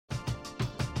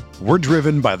We're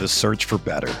driven by the search for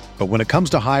better. But when it comes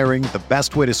to hiring, the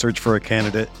best way to search for a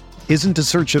candidate isn't to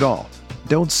search at all.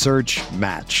 Don't search,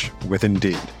 match with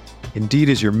Indeed. Indeed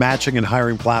is your matching and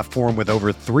hiring platform with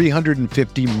over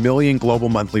 350 million global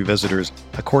monthly visitors,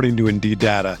 according to Indeed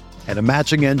data, and a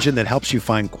matching engine that helps you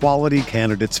find quality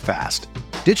candidates fast.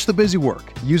 Ditch the busy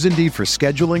work. Use Indeed for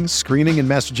scheduling, screening, and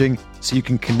messaging so you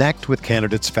can connect with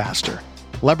candidates faster.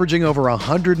 Leveraging over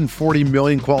 140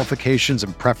 million qualifications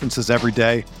and preferences every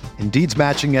day, Indeed's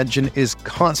matching engine is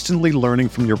constantly learning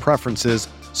from your preferences,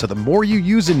 so the more you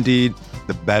use Indeed,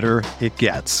 the better it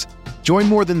gets. Join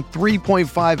more than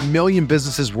 3.5 million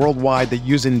businesses worldwide that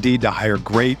use Indeed to hire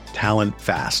great talent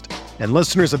fast. And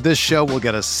listeners of this show will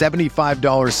get a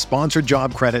 $75 sponsored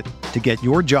job credit to get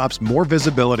your jobs more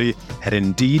visibility at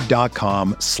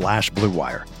Indeed.com/Blue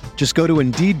Wire. Just go to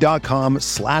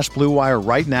Indeed.com/Blue Wire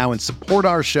right now and support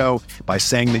our show by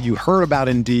saying that you heard about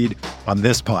Indeed on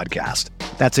this podcast.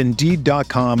 That's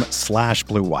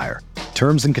Indeed.com/Blue Wire.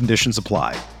 Terms and conditions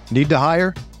apply. Need to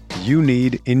hire? You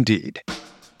need Indeed.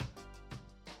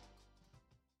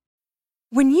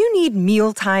 When you need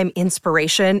mealtime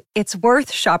inspiration, it's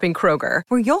worth shopping Kroger,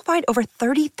 where you'll find over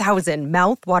 30,000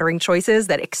 mouth-watering choices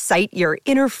that excite your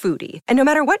inner foodie. And no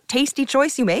matter what tasty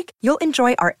choice you make, you'll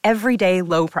enjoy our everyday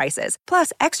low prices,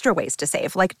 plus extra ways to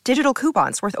save, like digital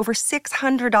coupons worth over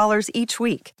 $600 each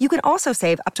week. You can also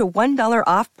save up to $1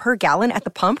 off per gallon at the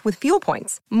pump with fuel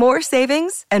points. More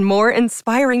savings and more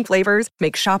inspiring flavors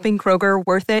make shopping Kroger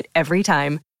worth it every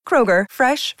time. Kroger,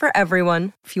 fresh for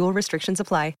everyone. Fuel restrictions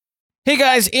apply. Hey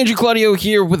guys, Andrew Claudio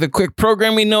here with a quick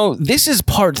programming note. This is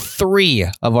part 3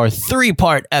 of our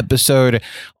 3-part episode,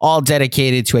 all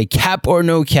dedicated to a cap or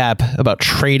no cap about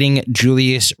trading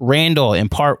Julius Randle. In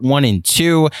part 1 and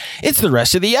 2, it's the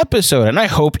rest of the episode, and I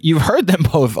hope you've heard them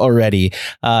both already.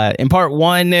 In part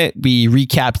 1, we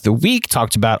recapped the week,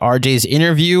 talked about RJ's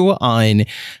interview on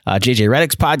JJ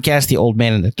Redick's podcast, The Old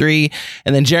Man and the Three,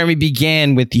 and then Jeremy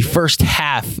began with the first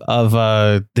half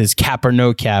of this cap or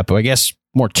no cap, or I guess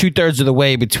more 2/3 of the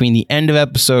way between the end of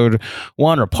episode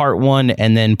 1 or part 1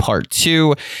 and then part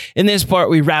 2. In this part,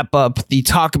 we wrap up the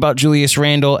talk about Julius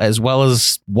Randle, as well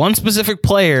as one specific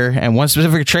player and one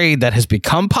specific trade that has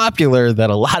become popular that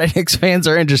a lot of Knicks fans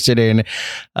are interested in.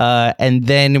 And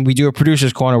then we do a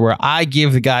producer's corner where I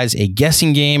give the guys a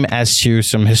guessing game as to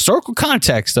some historical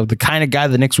context of the kind of guy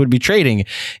the Knicks would be trading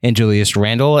in Julius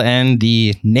Randle and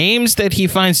the names that he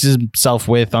finds himself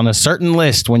with on a certain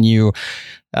list when you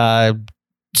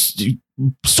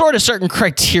sort of certain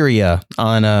criteria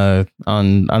on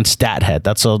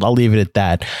StatHead. I'll leave it at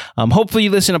that. Hopefully you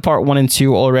listen to part 1 and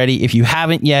 2 already. If you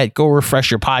haven't yet, go refresh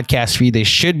your podcast feed. They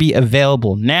should be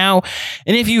available now.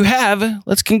 And if you have,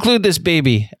 let's conclude this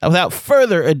baby. Without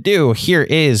further ado, here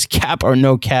is Cap or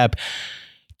No Cap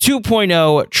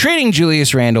 2.0, Trading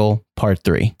Julius Randle, part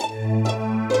 3.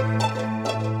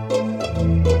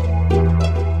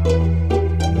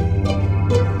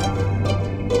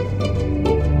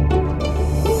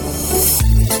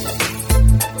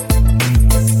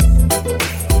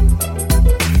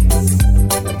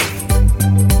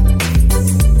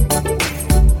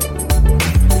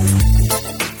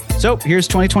 So here's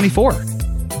 2024.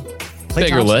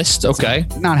 Bigger list. Okay.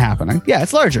 Not happening. Yeah,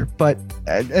 it's larger. But,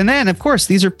 and then, of course,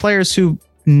 these are players who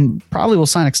probably will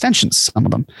sign extensions, some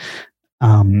of them.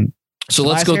 So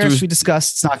let's go through. We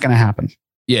discussed it's not going to happen.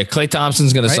 Yeah, Klay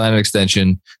Thompson's going to sign an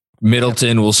extension.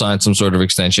 Middleton will sign some sort of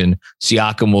extension.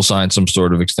 Siakam will sign some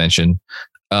sort of extension.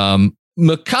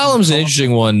 McCollum's an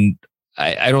interesting one.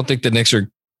 I don't think the Knicks are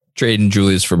trading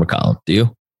Julius for McCollum. Do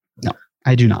you? No,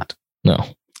 I do not. No.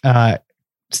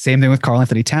 Same thing with Karl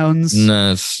Anthony Towns.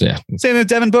 No, yeah. Same with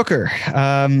Devin Booker.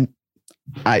 I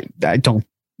don't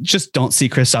see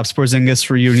Kristaps Porzingis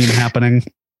reunion happening,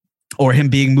 or him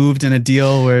being moved in a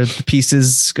deal where the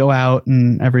pieces go out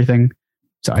and everything.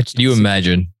 So you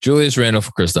imagine Julius Randle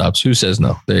for Kristaps. Who says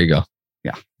no? There you go.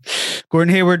 Yeah.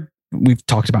 Gordon Hayward. We've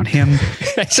talked about him.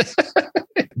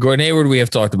 Gordon Hayward. We have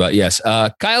talked about. Yes.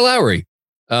 Kyle Lowry.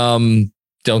 Don't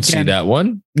see that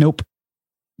one. Nope.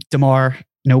 DeMar.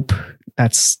 Nope.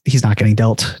 He's not getting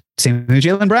dealt. Same thing with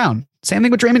Jaylen Brown. Same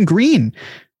thing with Draymond Green.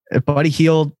 Buddy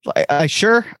Hield.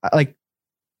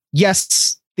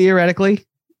 Yes, theoretically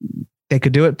they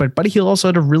could do it, but Buddy Hield also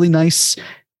had a really nice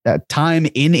time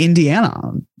in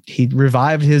Indiana. He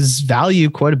revived his value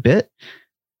quite a bit.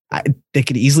 They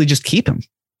could easily just keep him.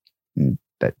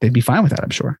 They'd be fine with that,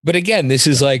 I'm sure. But again, this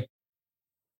is like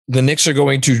the Knicks are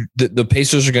going to, the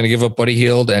Pacers are going to give up Buddy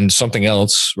Hield and something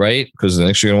else, right? Because the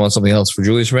Knicks are going to want something else for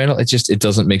Julius Randle. It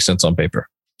doesn't make sense on paper.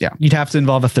 Yeah. You'd have to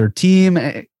involve a third team.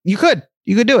 You could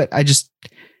do it.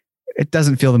 It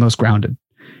doesn't feel the most grounded.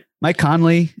 Mike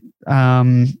Conley,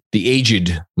 The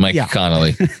aged Mike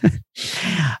Connolly.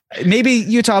 Maybe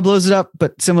Utah blows it up,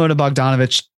 but similar to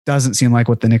Bogdanovich, doesn't seem like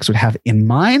what the Knicks would have in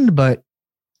mind, but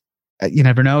you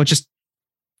never know. Just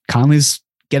Conley's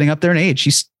getting up there in age.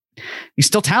 He's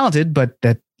still talented, but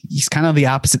that he's kind of the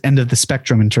opposite end of the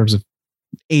spectrum in terms of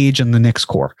age and the Knicks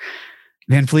core.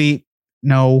 Van Fleet,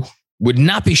 no. Would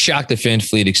not be shocked if Van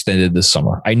Fleet extended this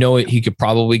summer. I know he could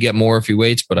probably get more if he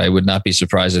waits, but I would not be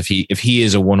surprised if he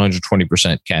is a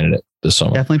 120% candidate this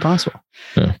summer. Definitely possible.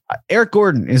 Yeah. Eric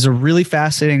Gordon is a really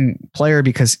fascinating player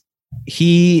because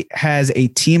he has a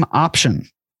team option.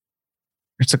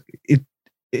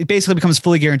 It basically becomes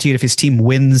fully guaranteed if his team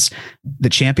wins the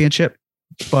championship,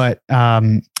 but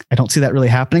I don't see that really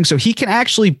happening. So he can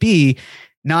actually be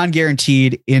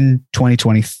non-guaranteed in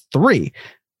 2023.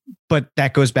 But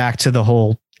that goes back to the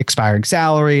whole expiring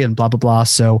salary and blah, blah, blah.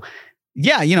 So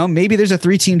yeah, maybe there's a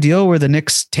 3-team deal where the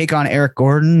Knicks take on Eric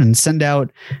Gordon and send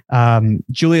out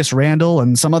Julius Randle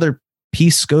and some other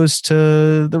piece goes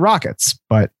to the Rockets.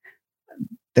 But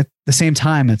at the same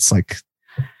time, it's like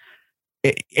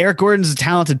Eric Gordon's a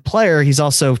talented player. He's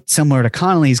also similar to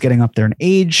Connolly. He's getting up there in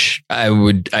age. I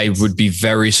would be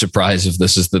very surprised if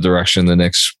this is the direction the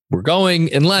Knicks were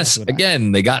going, unless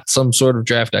again they got some sort of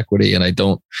draft equity, and I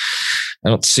don't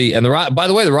see. And by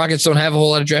the way, the Rockets don't have a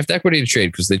whole lot of draft equity to trade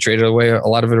because they traded away a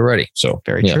lot of it already. So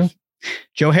very true.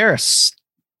 Joe Harris,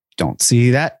 don't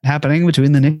see that happening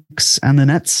between the Knicks and the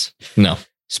Nets. No,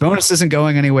 Sabonis isn't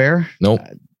going anywhere. Nope.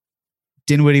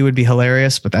 Dinwiddie would be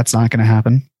hilarious, but that's not going to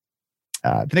happen.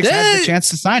 The Knicks had the chance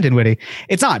to sign Dinwiddie.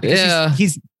 It's not because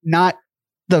he's not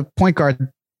the point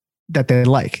guard that they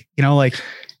like,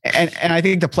 and I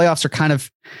think the playoffs are kind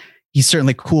of, he's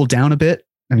certainly cooled down a bit.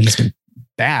 I mean, he's been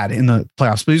bad in the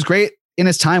playoffs, but he's great in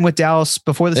his time with Dallas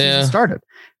before the season started.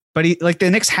 But the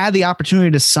Knicks had the opportunity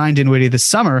to sign Dinwiddie this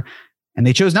summer and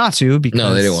they chose not to because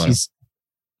they didn't want he's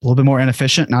a little bit more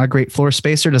inefficient, not a great floor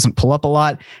spacer, doesn't pull up a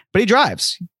lot, but he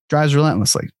drives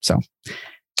relentlessly. So,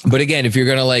 but again, if you're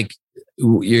going to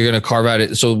you're going to carve out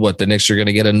it. So what, the Knicks are going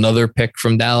to get another pick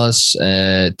from Dallas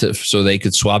so they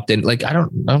could swap in. I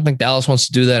don't think Dallas wants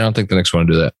to do that. I don't think the Knicks want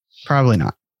to do that. Probably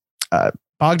not.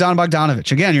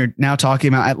 Bogdanovich. Again, you're now talking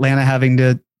about Atlanta having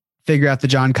to figure out the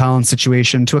John Collins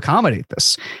situation to accommodate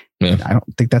this. Yeah. I don't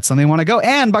think that's something they want to go.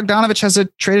 And Bogdanovich has a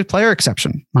traded player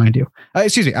exception, mind you.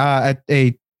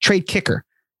 A trade kicker,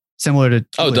 similar to.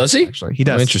 Oh, does he? Actually, he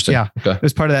does. Oh, interesting. Yeah, okay. It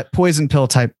was part of that poison pill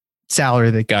type salary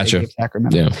that gotcha. Gave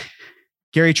Sacramento. Yeah.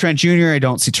 Gary Trent Jr., I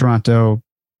don't see Toronto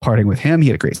parting with him. He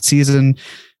had a great season.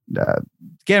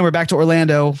 Again, we're back to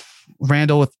Orlando.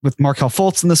 Randall with Markelle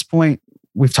Fultz in this point.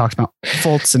 We've talked about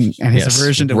Fultz and his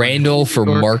aversion to Randall for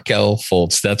Markelle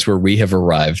Fultz. That's where we have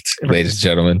arrived, ladies and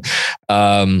gentlemen.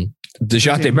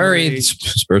 DeJounte Murray,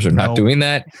 Spurs are not doing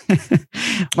that.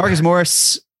 Marcus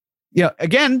Morris,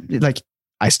 again,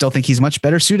 I still think he's much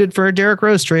better suited for a Derrick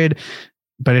Rose trade,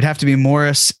 but it'd have to be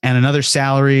Morris and another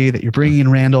salary that you're bringing in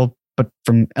Randall. But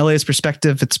from LA's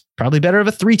perspective, it's probably better of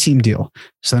a 3-team deal.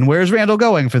 So then where's Randall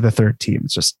going for the 3rd team?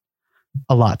 It's just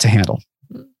a lot to handle.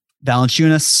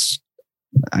 Valanciunas,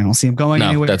 I don't see him going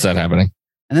anywhere. That's not happening.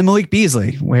 And then Malik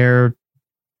Beasley, where,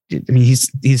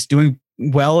 he's doing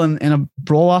well in a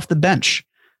role off the bench.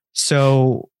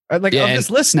 So of this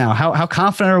list now, how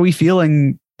confident are we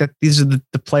feeling that these are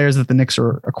the players that the Knicks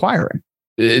are acquiring?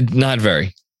 Not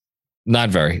very.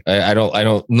 Not very. I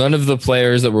don't. None of the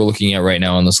players that we're looking at right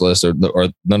now on this list, or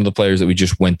none of the players that we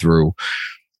just went through,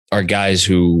 are guys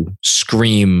who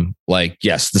scream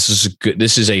yes, this is good.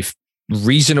 This is a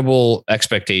reasonable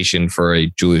expectation for a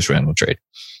Julius Randle trade.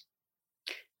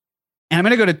 And I'm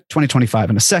going to go to 2025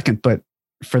 in a second, but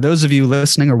for those of you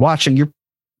listening or watching, you're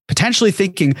potentially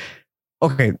thinking,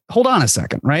 okay, hold on a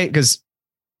second, right? Because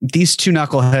these two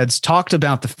knuckleheads talked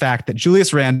about the fact that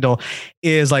Julius Randle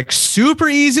is super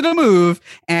easy to move.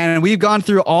 And we've gone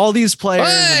through all these players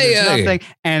and nothing.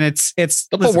 And it's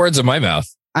don't put words in my mouth.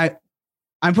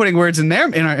 I'm putting words in there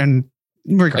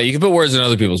you can put words in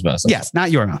other people's mouths. Yes. Not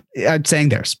your mouth. I'm saying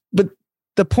theirs. But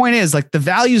the point is the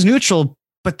value is neutral,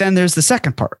 but then there's the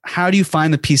second part. How do you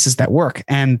find the pieces that work?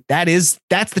 And that's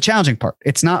the challenging part.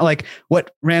 It's not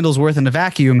what Randall's worth in a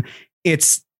vacuum.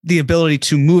 It's the ability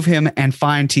to move him and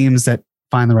find teams that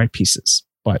find the right pieces.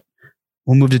 But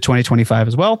we'll move to 2025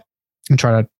 as well and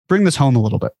try to bring this home a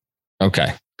little bit.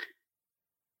 Okay.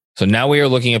 So now we are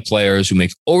looking at players who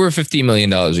make over $50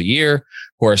 million a year,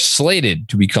 who are slated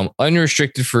to become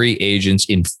unrestricted free agents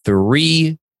in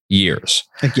 3 years.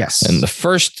 Yes. And the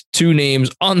first 2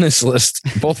 names on this list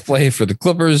both play for the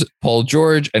Clippers, Paul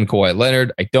George and Kawhi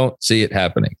Leonard. I don't see it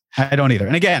happening. I don't either.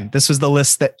 And again, this was the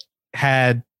list that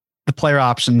had the player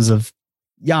options of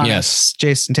Giannis, Yes.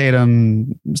 Jason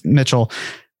Tatum, Mitchell.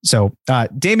 So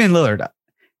Damian Lillard,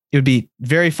 it would be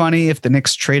very funny if the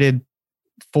Knicks traded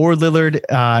for Lillard.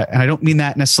 And I don't mean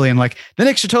that necessarily in like the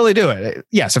Knicks should totally do it.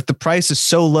 Yes, if the price is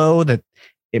so low that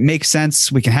it makes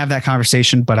sense, we can have that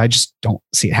conversation, but I just don't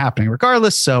see it happening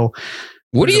regardless. So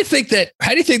how do you think that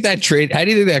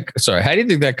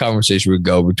conversation would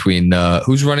go between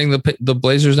who's running the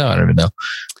Blazers now? I don't even know.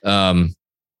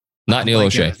 Not Neil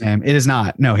O'Shea. It is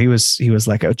not. No, he was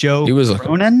like a Joe. He was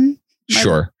Cronin.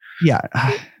 Sure. Yeah.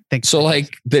 Thanks. So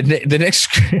like the Knicks,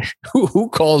 who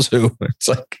calls who? It's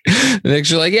like the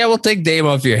Knicks are like, yeah, we'll take Dame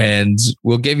off your hands.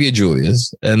 We'll give you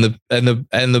Julius. And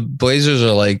the Blazers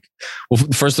are like, well,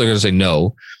 first they're going to say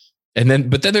no. But then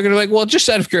they're going to be like, well, just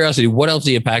out of curiosity, what else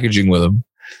are you packaging with him?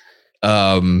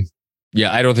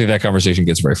 Yeah, I don't think that conversation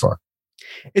gets very far.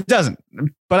 It doesn't.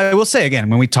 But I will say again,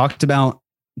 when we talked about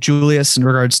Julius in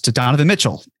regards to Donovan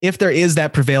Mitchell, if there is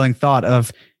that prevailing thought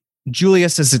of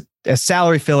Julius as a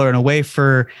salary filler and a way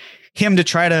for him to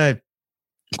try to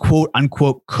quote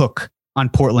unquote cook on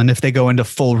Portland if they go into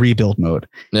full rebuild mode.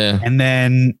 Yeah. And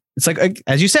then it's like,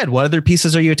 as you said, what other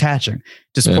pieces are you attaching?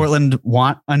 Does Portland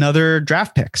want another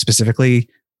draft pick, specifically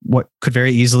what could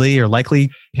very easily or likely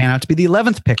pan out to be the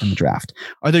 11th pick in the draft?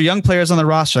 Are there young players on the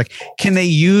roster? Like, can they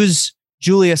use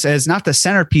Julius as not the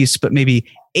centerpiece, but maybe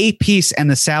a piece and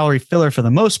the salary filler for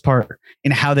the most part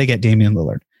in how they get Damian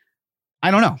Lillard? I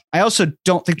don't know. I also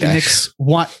don't think the Knicks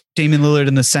want Damian Lillard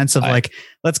in the sense of like,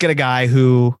 let's get a guy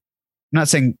who, I'm not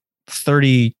saying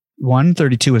 31,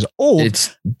 32 is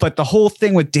old, but the whole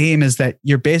thing with Dame is that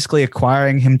you're basically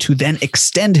acquiring him to then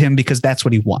extend him because that's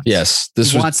what he wants. Yes.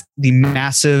 He wants the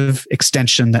massive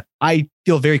extension that I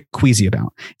feel very queasy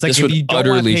about. It's like, if you don't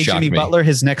want to pay Jimmy Butler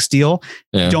his next deal,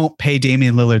 don't pay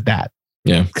Damian Lillard that.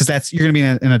 Yeah. Because you're going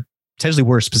to be in a potentially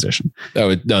worse position.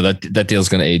 That deal's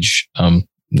going to age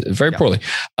very poorly.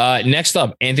 Next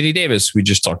up, Anthony Davis. We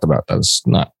just talked about that's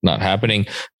not happening.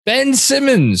 Ben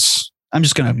Simmons. I'm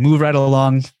just going to move right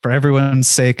along for everyone's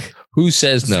sake. Who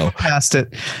says no? Past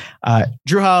it.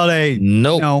 Drew Holiday.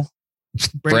 Nope. No.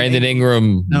 Brandon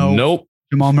Ingram. No. Nope.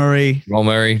 Jamal Murray.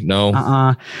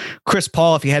 No. Chris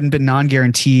Paul, if he hadn't been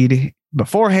non-guaranteed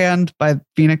beforehand by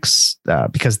Phoenix,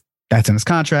 because that's in his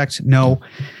contract. No.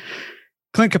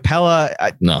 Clint Capella.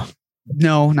 No,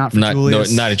 not for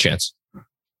Julius. No, not a chance.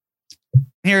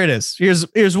 Here it is.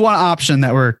 Here's one option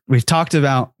that we've talked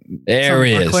about.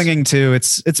 We're clinging to.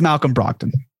 It's Malcolm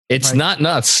Brogdon. It's not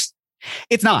nuts.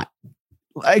 It's not.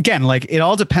 Again, like it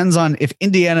all depends on if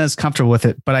Indiana is comfortable with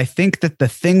it. But I think that the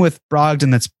thing with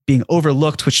Brogdon that's being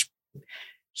overlooked, which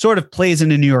sort of plays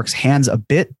into New York's hands a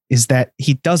bit, is that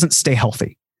he doesn't stay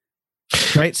healthy.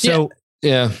 Right. So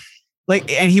yeah.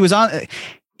 Like, and he's a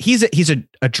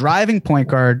driving point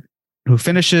guard who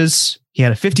finishes. He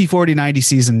had a 50-40-90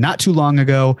 season not too long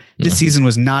ago. This season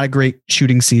was not a great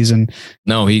shooting season.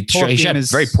 No, he shot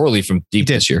very poorly from deep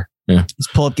this year. Yeah. His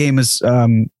pull-up game is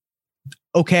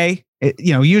okay.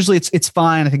 Usually it's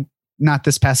fine. I think not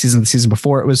this past season. The season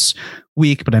before it was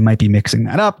weak, but I might be mixing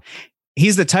that up.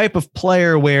 He's the type of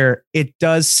player where it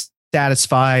does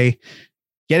satisfy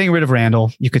getting rid of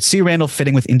Randall. You could see Randall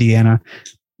fitting with Indiana.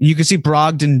 You could see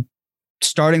Brogdon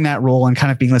starting that role and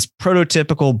kind of being this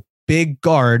prototypical big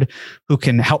guard who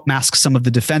can help mask some of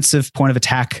the defensive point of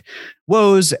attack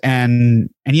woes. And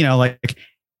like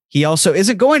he also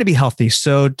isn't going to be healthy.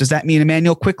 So does that mean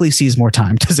Emmanuel Quickley sees more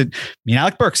time? Does it mean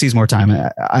Alec Burks sees more time?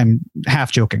 I'm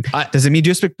half joking. Does it mean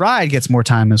Deuce McBride gets more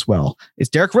time as well? Is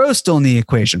Derrick Rose still in the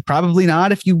equation? Probably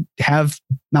not if you have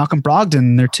Malcolm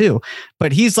Brogdon there too.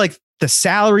 But he's like the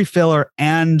salary filler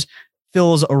and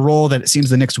fills a role that it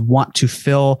seems the Knicks want to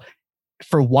fill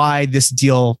for why this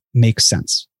deal makes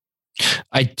sense.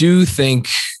 I do think,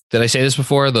 did I say this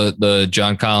before? The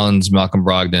John Collins, Malcolm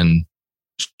Brogdon,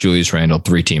 Julius Randle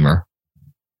 3-teamer.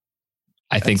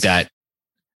 I think that.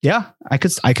 Yeah, I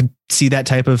could see that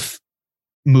type of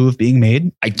move being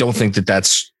made. I don't think that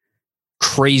that's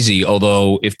crazy.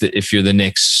 Although if you're the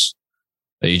Knicks,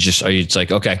 it's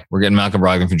like, okay, we're getting Malcolm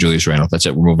Brogdon for Julius Randle. That's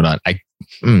it. We're moving on.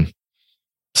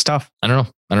 It's tough. I don't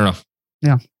know.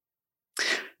 Yeah.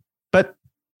 But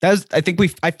I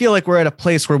feel like we're at a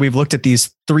place where we've looked at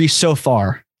these three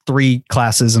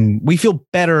classes, and we feel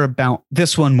better about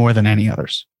this one more than any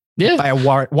others. Yeah. By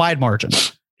a wide margin.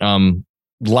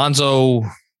 Lonzo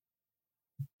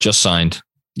just signed.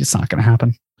 It's not going to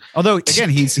happen. Although again,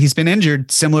 he's been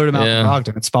injured similar to Malcolm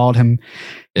Brogdon. It's followed him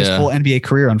his full NBA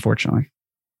career, unfortunately.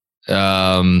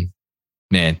 Man,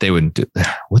 they wouldn't do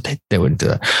that. They wouldn't do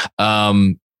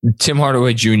that. Tim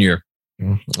Hardaway Jr.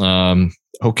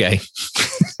 Okay.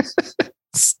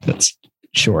 That's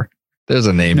sure. There's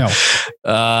a name. No.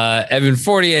 Evan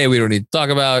Fournier, we don't need to talk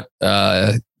about.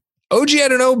 OG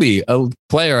Anunoby, a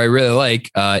player I really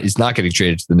like, is not getting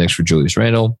traded to the Knicks for Julius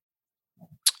Randle.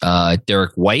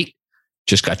 Derek White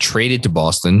just got traded to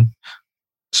Boston.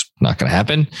 It's not going to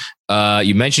happen.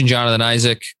 You mentioned Jonathan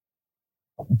Isaac.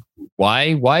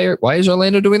 Why is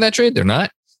Orlando doing that trade? They're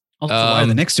not. Also, why are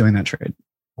the Knicks doing that trade?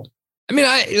 I mean,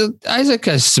 Isaac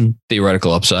has some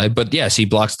theoretical upside, but yes, he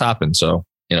blocks Toppin, so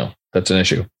that's an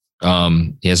issue.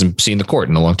 He hasn't seen the court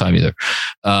in a long time either.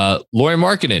 Lauri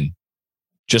Markkanen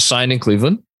just signed in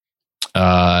Cleveland.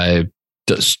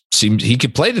 Does seem he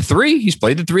could play the three. He's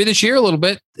played the three this year a little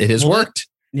bit. It has worked.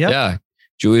 Yep. Yeah.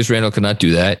 Julius Randle cannot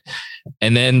do that.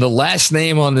 And then the last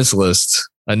name on this list,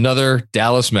 another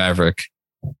Dallas Maverick,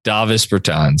 Davis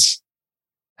Bertans.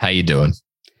 How you doing?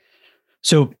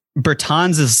 So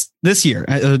Bertans is this year,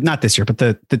 not this year, but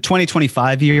the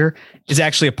 2025 year is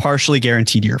actually a partially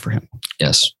guaranteed year for him.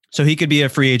 Yes. So he could be a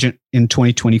free agent in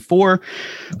 2024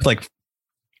 with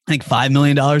I think $5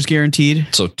 million guaranteed.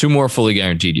 So 2 more fully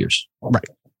guaranteed years. Right.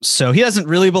 So he doesn't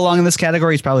really belong in this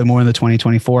category. He's probably more in the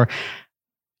 2024.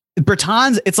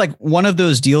 Bertans, it's like one of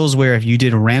those deals where if you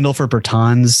did Randle for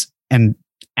Bertans and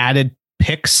added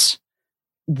picks,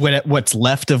 what's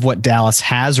left of what Dallas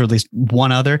has, or at least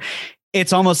one other,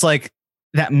 it's almost like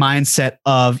that mindset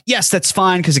of, yes, that's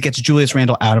fine because it gets Julius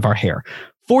Randle out of our hair.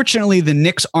 Fortunately, the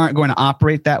Knicks aren't going to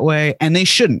operate that way, and they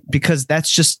shouldn't, because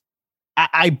that's just,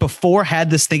 I before had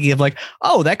this thinking of like,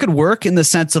 oh, that could work in the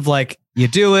sense of like, you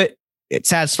do it, it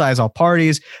satisfies all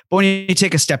parties. But when you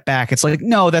take a step back, it's like,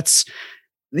 no,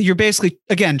 you're basically,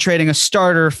 again, trading a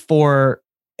starter for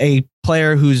a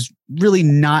player who's really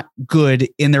not good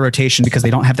in their rotation because they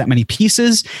don't have that many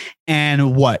pieces.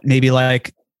 And maybe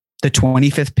like the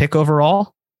 25th pick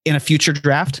overall in a future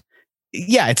draft.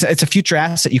 Yeah, it's a future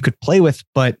asset you could play with,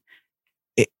 but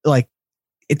it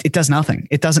does nothing.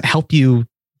 It doesn't help you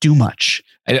do much.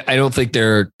 I don't think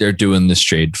they're doing this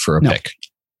trade for a pick.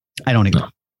 I don't either.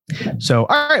 No. So,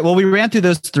 all right. Well, we ran through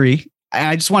those 3. And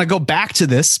I just want to go back to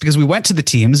this because we went to the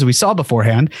teams we saw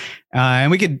beforehand. And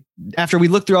we could, after we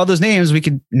looked through all those names, we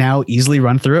could now easily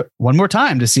run through it one more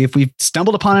time to see if we've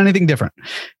stumbled upon anything different.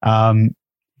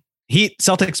 Heat,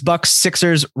 Celtics, Bucks,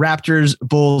 Sixers, Raptors,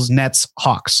 Bulls, Nets,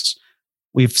 Hawks.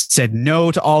 We've said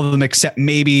no to all of them except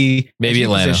maybe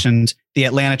Atlanta. The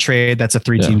Atlanta trade. That's a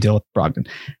 3-team deal with Brogdon.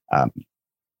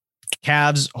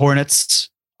 Cavs, Hornets,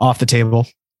 off the table.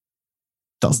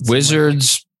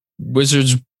 Wizards,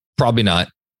 probably not.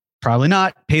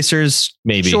 Pacers,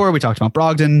 maybe. Sure, we talked about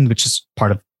Brogdon, which is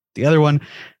part of the other one.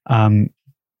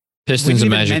 Pistons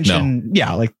and Magic, no.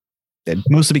 Yeah, like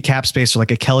mostly be cap space or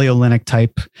like a Kelly Olynyk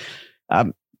type.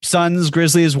 Suns,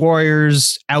 Grizzlies,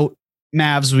 Warriors, out.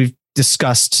 Mavs, we've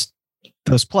discussed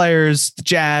those players. The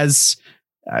Jazz,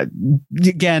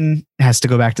 again, has to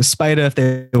go back to Spida if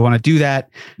they want to do that.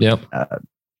 Yep.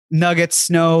 Nuggets,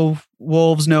 no.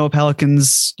 Wolves, no.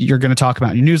 Pelicans, you're going to talk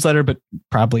about in your newsletter, but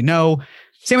probably no.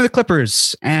 Same with the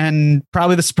Clippers and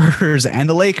probably the Spurs and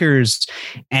the Lakers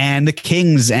and the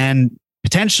Kings and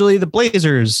potentially the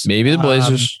Blazers. Maybe the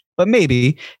Blazers. But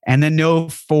maybe. And then no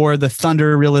for the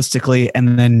Thunder realistically,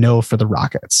 and then no for the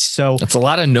Rockets. So that's a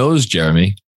lot of no's,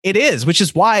 Jeremy. It is, which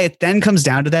is why it then comes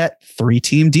down to that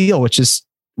 3-team deal, which is,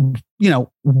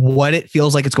 what it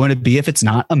feels like it's going to be if it's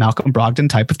not a Malcolm Brogdon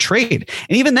type of trade.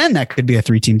 And even then that could be a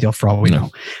 3-team deal for all we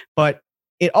know. But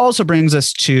it also brings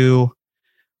us to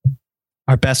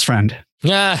our best friend.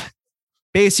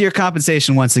 Base year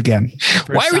compensation once again.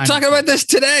 Why are we talking about this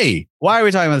today? Why are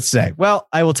we talking about this today? Well,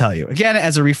 I will tell you. Again,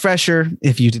 as a refresher,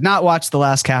 if you did not watch the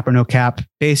last Cap or No Cap,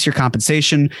 base year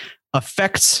compensation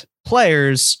affects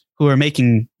players who are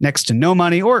making next to no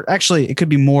money, or actually it could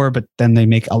be more, but then they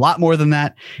make a lot more than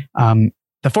that.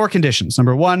 The 4 conditions.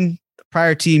 Number 1, the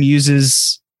prior team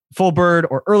uses full bird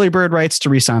or early bird rights to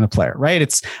re-sign the player, right?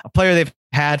 It's a player they've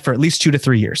had for at least 2 to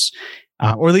 3 years.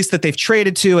 Or at least that they've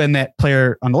traded to, and that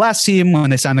player on the last team,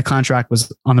 when they signed the contract,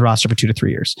 was on the roster for 2 to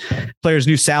 3 years. Player's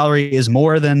new salary is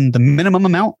more than the minimum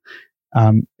amount.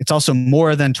 It's also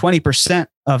more than 20%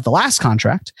 of the last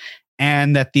contract,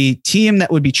 and that the team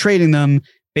that would be trading them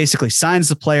basically signs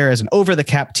the player as an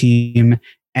over-the-cap team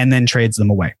and then trades them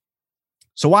away.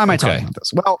 So why am I talking about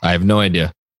this? Well, I have no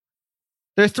idea.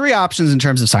 There are 3 options in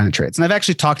terms of sign-and trades, and I've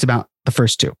actually talked about the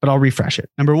first 2, but I'll refresh it.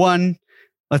 Number 1,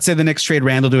 let's say the Knicks trade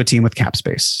Randle to a team with cap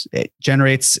space. It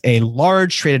generates a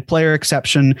large traded player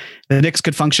exception. The Knicks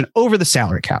could function over the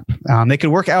salary cap. They could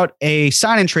work out a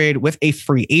sign-and trade with a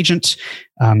free agent.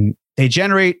 They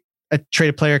generate a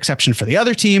traded player exception for the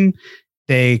other team.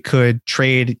 They could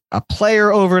trade a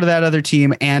player over to that other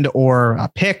team and or a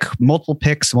pick, multiple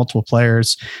picks, multiple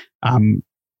players.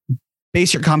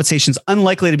 base year compensation is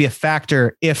unlikely to be a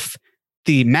factor if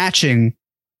the matching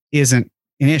isn't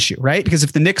an issue, right? Because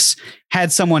if the Knicks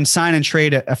had someone sign and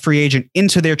trade a free agent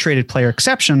into their traded player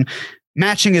exception,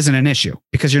 matching isn't an issue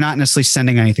because you're not necessarily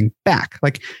sending anything back.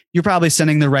 Like you're probably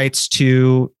sending the rights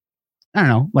to, I don't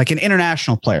know, like an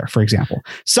international player, for example,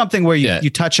 something where you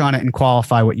touch on it and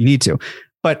qualify what you need to,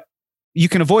 but you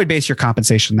can avoid base year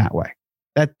compensation that way.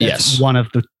 That's one of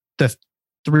the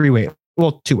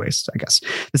two ways, I guess.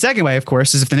 The second way, of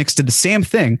course, is if the Knicks did the same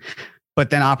thing, but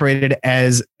then operated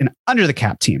as an under the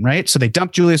cap team, right? So they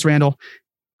dumped Julius Randle,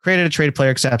 created a traded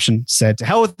player exception, said to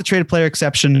hell with the traded player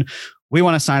exception. We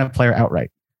want to sign a player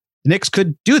outright. The Knicks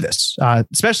could do this,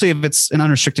 especially if it's an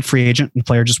unrestricted free agent and the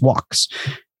player just walks.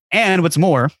 And what's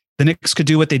more, the Knicks could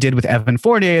do what they did with Evan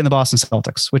Fournier and the Boston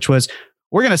Celtics, which was,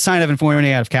 we're going to sign Evan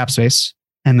Fournier out of cap space.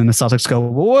 And then the Celtics go,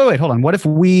 wait, hold on. What if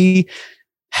we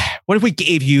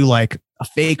gave you like a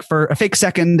fake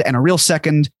second and a real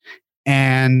second,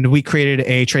 and we created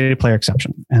a traded player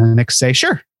exception? And the Knicks say,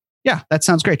 sure. Yeah, that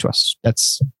sounds great to us.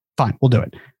 That's fine. We'll do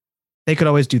it. They could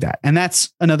always do that. And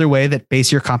that's another way that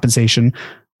base year compensation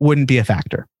wouldn't be a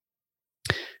factor.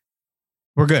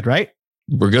 We're good, right?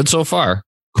 We're good so far.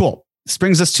 Cool. This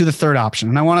brings us to the third option.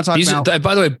 And I want to talk about...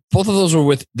 By the way, both of those were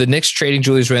with the Knicks trading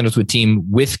Julius Randle to a team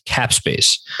with cap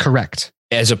space. Correct.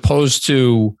 As opposed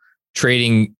to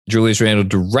trading Julius Randle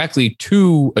directly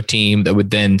to a team that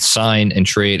would then sign and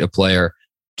trade a player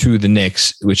to the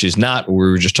Knicks, which is not what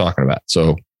we were just talking about.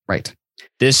 So, right.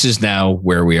 This is now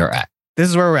where we are at. This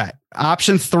is where we're at.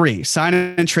 Option 3, sign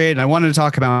and trade. And I wanted to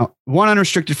talk about one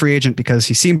unrestricted free agent because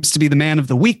he seems to be the man of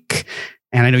the week.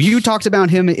 And I know you talked about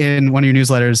him in one of your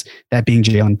newsletters, that being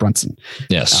Jalen Brunson.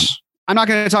 Yes. I'm not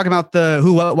going to talk about the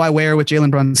who, what, why, where with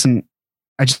Jalen Brunson.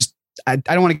 I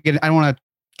don't want to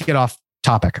get off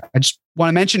topic. I just want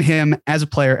to mention him as a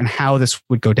player and how this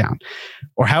would go down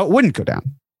or how it wouldn't go down.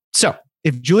 So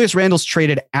if Julius Randle's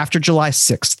traded after July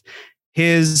 6th,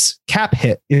 his cap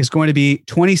hit is going to be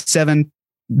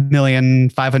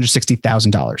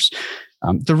 $27,560,000.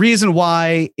 The reason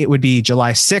why it would be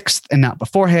July 6th and not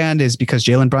beforehand is because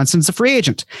Jalen Brunson's a free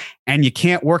agent and you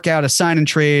can't work out a sign and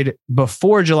trade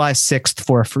before July 6th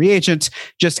for a free agent.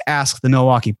 Just ask the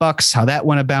Milwaukee Bucks how that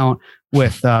went about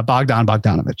with Bogdan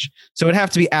Bogdanovic. So it'd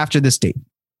have to be after this date.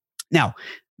 Now,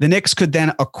 the Knicks could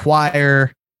then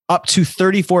acquire up to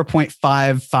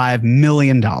 $34.55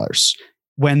 million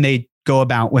when they go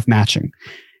about with matching.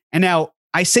 And now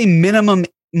I say minimum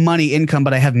money income,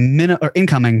 but I have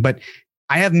incoming, but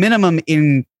I have minimum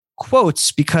in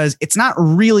quotes because it's not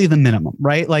really the minimum,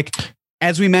 right? Like,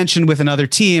 as we mentioned with another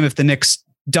team, if the Knicks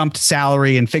dumped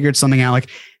salary and figured something out, like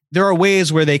there are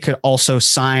ways where they could also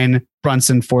sign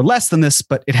Brunson for less than this,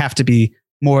 but it'd have to be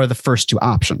more of the first two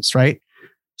options, right?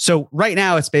 So right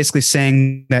now it's basically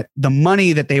saying that the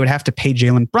money that they would have to pay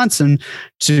Jalen Brunson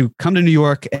to come to New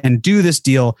York and do this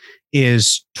deal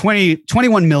is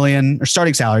 $21 million, or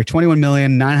starting salary,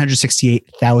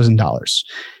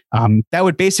 $21,968,000. That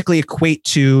would basically equate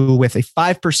to, with a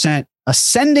 5%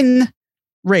 ascending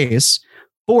raise,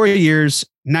 4 years,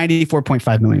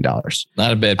 $94.5 million.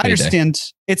 Not a bad payday. I understand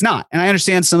it's not. And I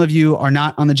understand some of you are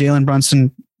not on the Jalen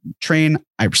Brunson train.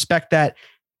 I respect that.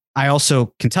 I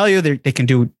also can tell you that they can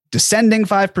do descending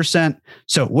 5%.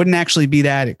 So it wouldn't actually be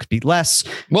that. It could be less.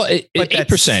 Well,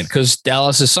 8% because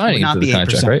Dallas is signing into the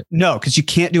contract, right? No, because you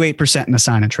can't do 8% in a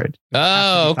sign and trade.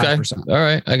 Oh, okay. All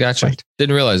right. I got you. Right.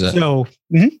 Didn't realize that.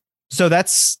 So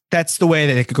that's the way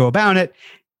that they could go about it.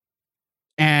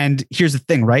 And here's the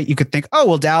thing, right? You could think, oh,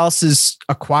 well, Dallas is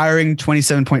acquiring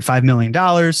 $27.5 million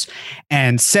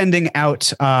and sending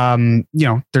out, they're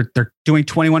doing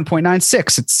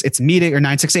 21.96. It's meeting, or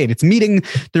 968. It's meeting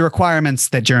the requirements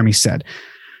that Jeremy said.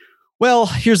 Well,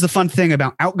 here's the fun thing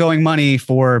about outgoing money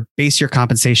for base year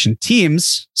compensation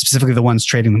teams, specifically the ones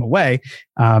trading them away.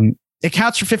 It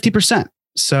counts for 50%.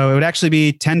 So it would actually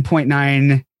be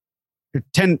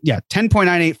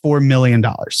 $10.984 million,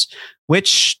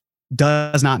 which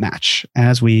does not match,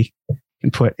 as we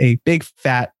can put a big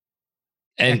fat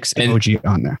X emoji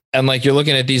on there. And like, you're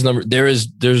looking at these numbers,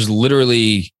 there's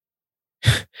literally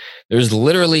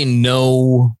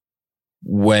no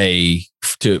way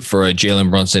for a Jalen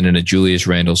Brunson and a Julius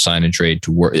Randle sign and trade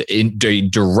to work, in a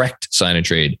direct sign and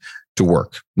trade to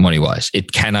work money wise.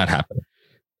 It cannot happen.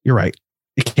 You're right.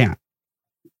 It can't.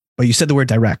 But you said the word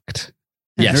direct.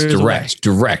 Yes,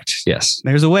 direct. Yes.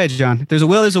 There's a way, John. There's a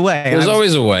will, there's a way. There's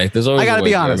always a way. I gotta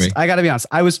be honest.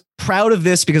 I was proud of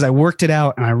this because I worked it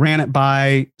out and I ran it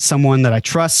by someone that I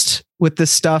trust with this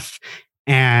stuff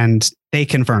and they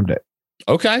confirmed it.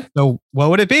 Okay. So what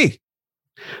would it be?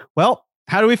 Well,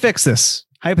 how do we fix this?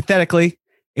 Hypothetically,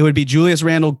 It would be Julius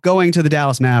Randle going to the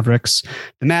Dallas Mavericks,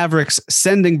 the Mavericks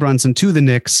sending Brunson to the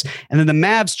Knicks, and then the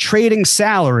Mavs trading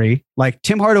salary like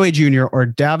Tim Hardaway Jr. or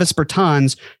Davis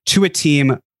Bertans to a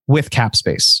team with cap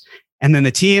space. And then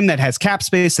the team that has cap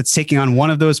space that's taking on one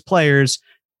of those players,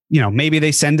 maybe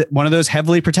they send one of those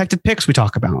heavily protected picks we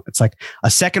talk about. It's like a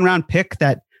second round pick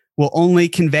that will only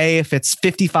convey if it's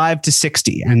 55 to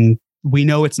 60. And we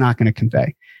know it's not going to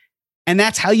convey. And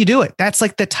that's how you do it. That's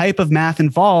like the type of math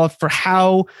involved for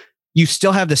how you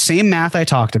still have the same math I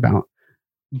talked about,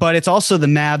 but it's also the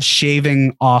Mavs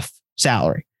shaving off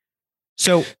salary.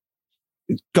 So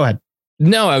go ahead.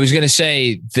 No, I was going to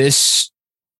say this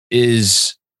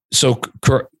is so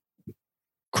correct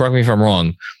me if I'm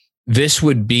wrong. This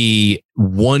would be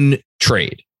one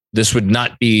trade. This would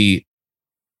not be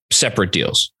separate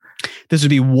deals. This would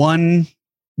be one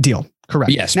deal.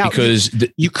 Correct. Yes, now, because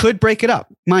you could break it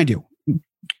up, mind you.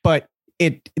 But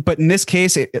in this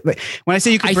case, when I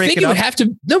say you could break it up,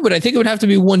 but I think it would have to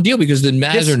be one deal because the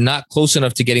Mavs are not close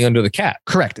enough to getting under the cap.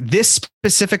 Correct. This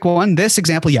specific one, this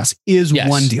example, yes, is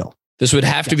one deal. This would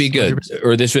have to be good, 100%.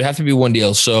 Or this would have to be one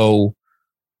deal. So,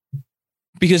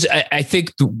 because I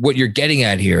think what you're getting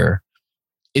at here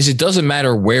is it doesn't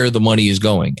matter where the money is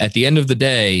going. At the end of the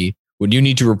day, what you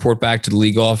need to report back to the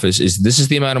league office is this is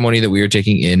the amount of money that we are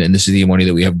taking in, and this is the money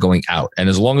that we have going out. And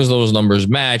as long as those numbers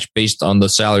match based on the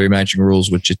salary matching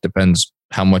rules, which it depends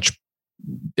how much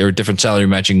there are different salary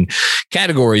matching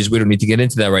categories. We don't need to get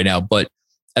into that right now. But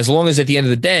as long as at the end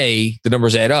of the day, the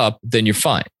numbers add up, then you're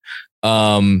fine.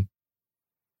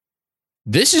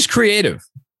 This is creative.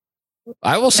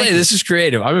 I will say this is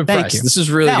creative. I'm impressed. This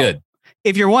is really good.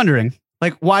 If you're wondering,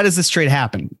 like, why does this trade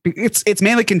happen? It's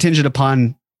mainly contingent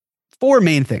upon four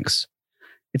main things.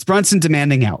 It's Brunson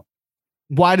demanding out.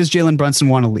 Why does Jalen Brunson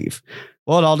want to leave?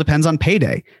 Well, it all depends on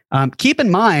payday. Keep in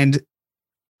mind,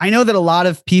 I know that a lot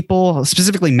of people,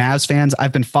 specifically Mavs fans,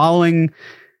 I've been following.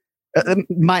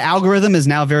 My algorithm is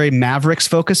now very Mavericks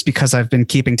focused because I've been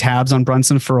keeping tabs on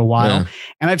Brunson for a while. Yeah.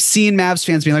 And I've seen Mavs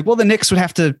fans being like, well, the Knicks would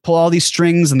have to pull all these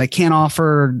strings and they can't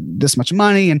offer this much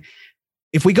money. And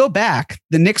if we go back,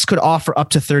 the Knicks could offer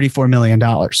up to $34 million.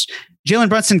 Jalen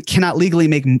Brunson cannot legally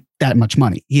make that much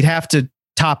money. He'd have to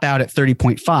top out at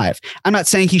 30.5. I'm not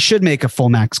saying he should make a full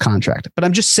max contract, but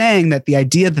I'm just saying that the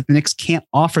idea that the Knicks can't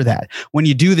offer that when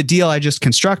you do the deal I just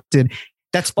constructed,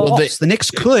 that's false. Well, the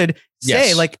Knicks could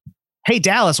say like, hey,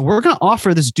 Dallas, we're going to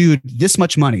offer this dude this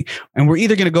much money. And we're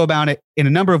either going to go about it in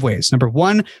a number of ways. Number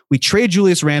one, we trade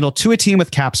Julius Randle to a team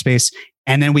with cap space,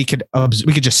 and then we could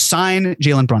just sign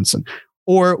Jalen Brunson.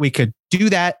 Or we could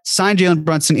do that, sign Jalen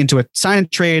Brunson into a sign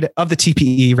and trade of the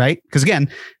TPE, right? Because again,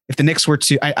 if the Knicks were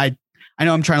to, I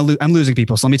know I'm losing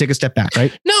people, so let me take a step back,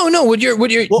 right? No.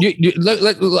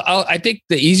 I think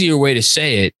the easier way to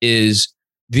say it is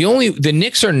the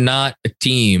Knicks are not a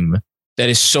team that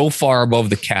is so far above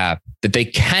the cap that they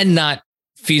cannot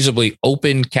feasibly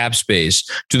open cap space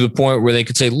to the point where they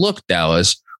could say, look,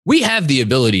 Dallas, we have the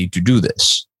ability to do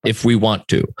this. If we want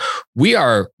to, we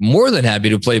are more than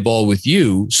happy to play ball with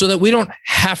you so that we don't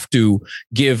have to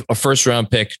give a first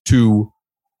round pick to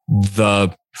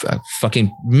the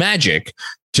fucking Magic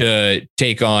to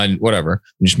take on whatever.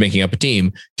 I'm just making up a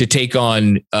team to take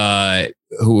on,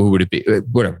 who would it be?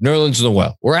 Whatever. Nerlens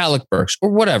Noel or Alec Burks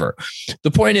or whatever. The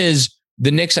point is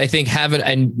the Knicks, I think, haven't,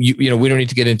 and we don't need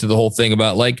to get into the whole thing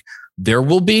about like, there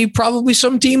will be probably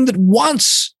some team that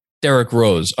wants Derrick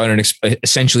Rose on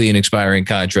essentially an expiring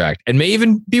contract and may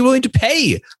even be willing to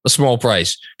pay a small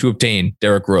price to obtain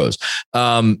Derrick Rose.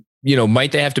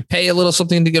 Might they have to pay a little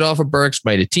something to get off of Burks?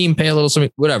 Might a team pay a little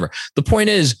something? Whatever. The point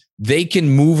is they can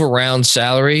move around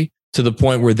salary to the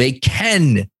point where they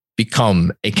can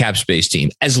become a cap space team.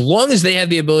 As long as they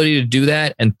have the ability to do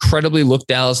that and credibly look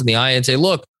Dallas in the eye and say,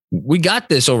 look, we got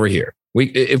this over here.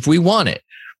 If we want it.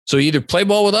 So either play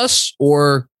ball with us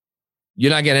or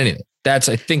you're not getting anything. That's,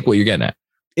 I think, what you're getting at.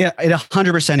 Yeah, it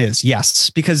 100% is. Yes.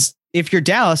 Because if you're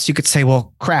Dallas, you could say,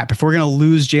 well, crap, if we're going to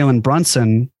lose Jalen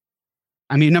Brunson,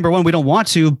 I mean, number one, we don't want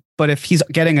to, but if he's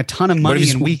getting a ton of money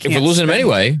and we can't, if we're losing him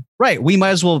anyway, right, we might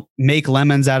as well make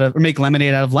lemonade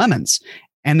out of lemons.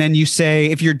 And then you say,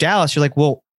 if you're Dallas, you're like,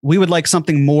 well, we would like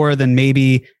something more than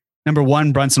maybe number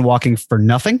one, Brunson walking for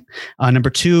nothing. Number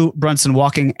two, Brunson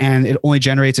walking and it only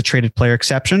generates a traded player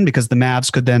exception because the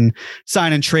Mavs could then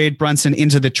sign and trade Brunson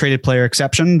into the traded player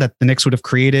exception that the Knicks would have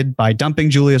created by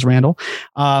dumping Julius Randle.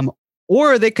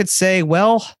 Or they could say,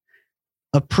 well,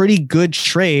 a pretty good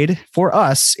trade for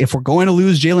us if we're going to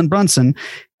lose Jalen Brunson.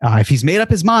 If he's made up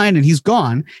his mind and he's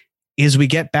gone, is we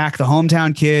get back the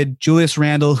hometown kid, Julius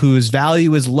Randle, whose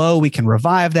value is low. We can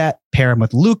revive that, pair him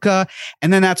with Luka.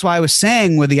 And then that's why I was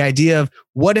saying with the idea of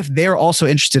what if they're also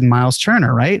interested in Miles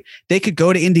Turner, right? They could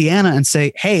go to Indiana and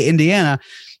say, hey, Indiana,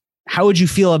 how would you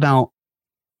feel about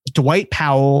Dwight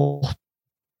Powell,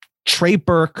 Trey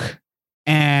Burke,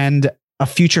 and a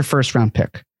future first round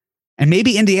pick? And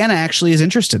maybe Indiana actually is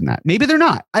interested in that. Maybe they're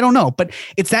not. I don't know. But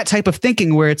it's that type of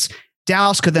thinking where it's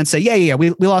Dallas could then say, yeah,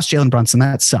 we lost Jalen Brunson.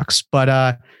 That sucks. But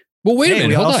well, wait a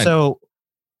minute. Hold on.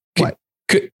 What?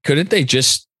 Couldn't they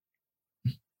just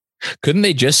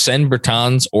send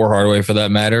Bertans or Hardaway for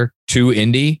that matter to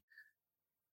Indy?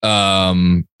 They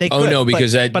could, no,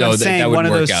 because that one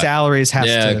of those salaries has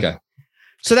to. Okay.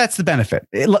 So that's the benefit,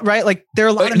 right? Like there are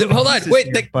a lot of. Hold on,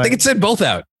 wait. They could send both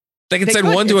out. They could send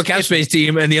one to a cap space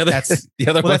team and the other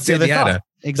one to Indiana.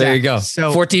 Exactly. There you go.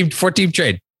 So 4-team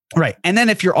trade. Right. And then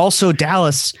if you're also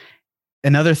Dallas,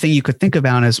 another thing you could think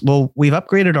about is, well, we've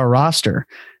upgraded our roster.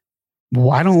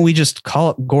 Why don't we just call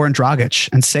up Goran Dragic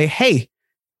and say, hey,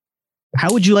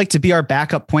 how would you like to be our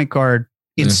backup point guard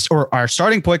or our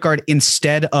starting point guard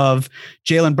instead of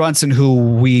Jalen Brunson,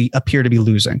 who we appear to be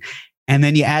losing? And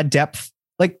then you add depth.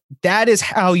 Like that is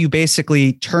how you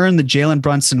basically turn the Jalen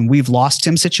Brunson, we've lost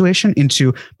him situation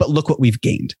into, but look what we've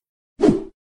gained.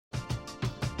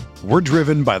 We're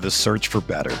driven by the search for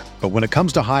better. But when it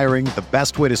comes to hiring, the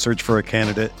best way to search for a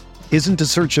candidate isn't to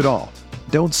search at all.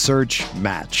 Don't search,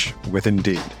 match with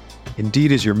Indeed.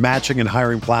 Indeed is your matching and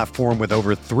hiring platform with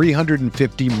over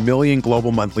 350 million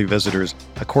global monthly visitors,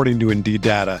 according to Indeed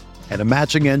data, and a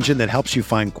matching engine that helps you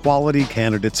find quality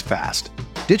candidates fast.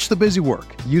 Ditch the busy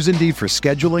work. Use Indeed for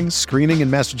scheduling, screening,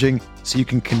 and messaging so you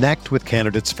can connect with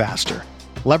candidates faster.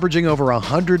 Leveraging over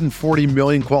 140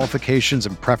 million qualifications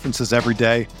and preferences every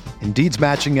day, Indeed's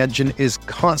matching engine is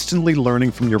constantly learning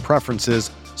from your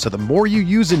preferences, so the more you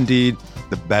use Indeed,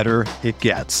 the better it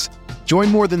gets. Join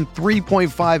more than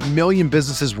 3.5 million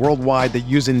businesses worldwide that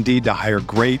use Indeed to hire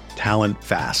great talent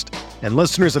fast. And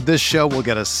listeners of this show will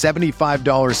get a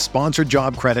 $75 sponsored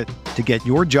job credit to get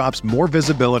your jobs more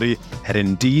visibility at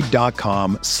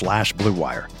Indeed.com/Blue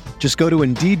Wire. Just go to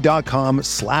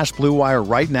Indeed.com/Blue Wire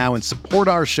right now and support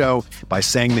our show by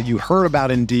saying that you heard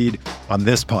about Indeed on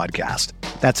this podcast.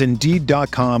 That's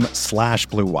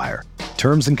Indeed.com/Blue Wire.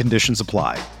 Terms and conditions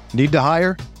apply. Need to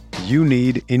hire? You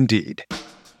need Indeed.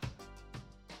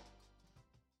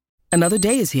 Another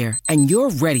day is here, and you're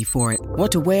ready for it.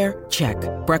 What to wear? Check.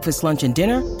 Breakfast, lunch, and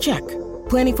dinner? Check.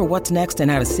 Planning for what's next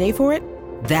and how to save for it?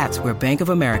 That's where Bank of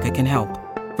America can help.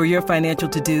 For your financial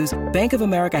to-dos, Bank of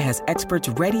America has experts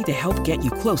ready to help get you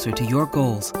closer to your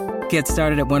goals. Get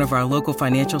started at one of our local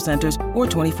financial centers or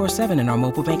 24/7 in our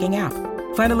mobile banking app.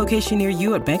 Find a location near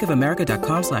you at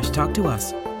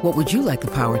bankofamerica.com/talktous. What would you like the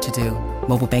power to do?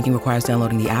 Mobile banking requires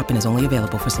downloading the app and is only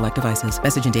available for select devices.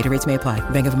 Message and data rates may apply.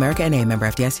 Bank of America NA, member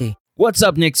FDIC. What's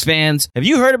up, Knicks fans? Have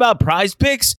you heard about Prize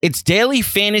Picks? It's daily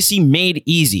fantasy made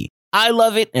easy. I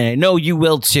love it, and I know you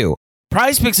will too.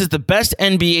 Prize Picks is the best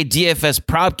NBA DFS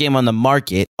prop game on the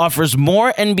market, offers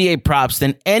more NBA props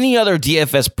than any other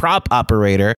DFS prop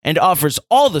operator, and offers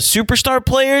all the superstar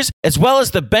players as well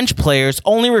as the bench players,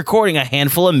 only recording a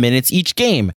handful of minutes each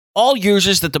game. All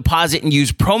users that deposit and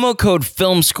use promo code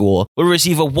FilmSchool will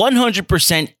receive a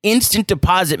 100% instant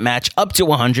deposit match up to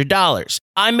 $100.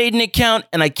 I made an account,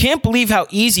 and I can't believe how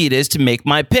easy it is to make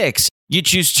my picks. You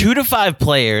choose 2 to 5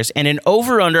 players and an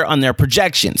over-under on their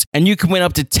projections, and you can win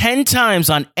up to 10 times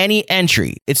on any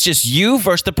entry. It's just you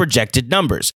versus the projected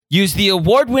numbers. Use the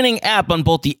award-winning app on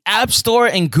both the App Store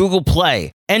and Google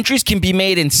Play. Entries can be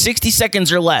made in 60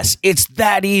 seconds or less. It's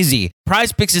that easy.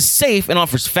 PrizePicks is safe and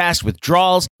offers fast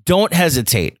withdrawals. Don't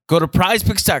hesitate. Go to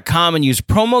prizepicks.com and use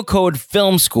promo code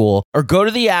FilmSchool, or go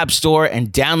to the App Store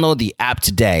and download the app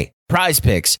today.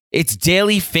 PrizePicks, it's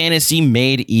daily fantasy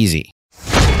made easy.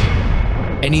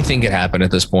 Anything could happen at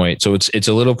this point, so it's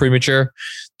a little premature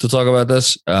to talk about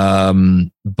this.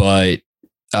 But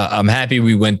I'm happy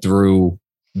we went through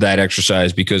that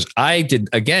exercise, because I did.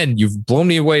 Again, you've blown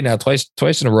me away now twice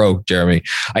in a row, Jeremy.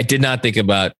 I did not think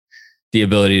about the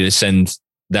ability to send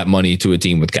that money to a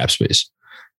team with cap space,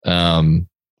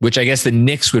 which I guess the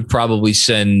Knicks would probably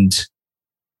send.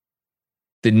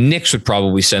 The Knicks would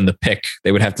probably send the pick.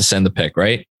 They would have to send the pick,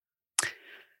 right?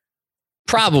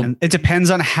 Problem. It depends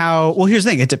on how, well, here's the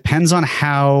thing. It depends on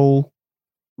how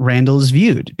Randle is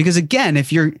viewed. Because again,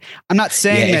 I'm not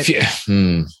saying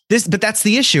but that's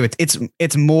the issue.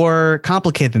 It's more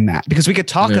complicated than that, because we could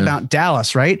talk about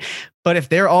Dallas, right? But if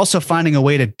they're also finding a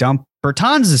way to dump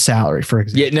Bertans' salary, for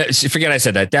example. Yeah, no, forget I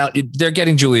said that. They're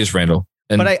getting Julius Randle.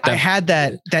 But I had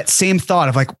that same thought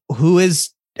of like, who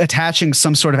is attaching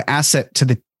some sort of asset to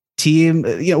the team,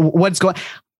 what's going.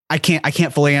 I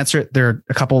can't fully answer it. There are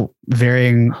a couple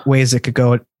varying ways it could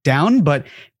go down, but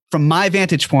from my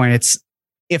vantage point, it's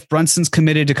if Brunson's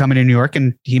committed to coming to New York,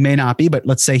 and he may not be, but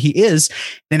let's say he is,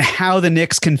 then how the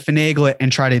Knicks can finagle it and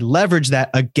try to leverage that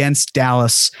against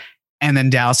Dallas. And then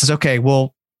Dallas says, okay,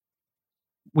 well,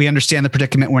 we understand the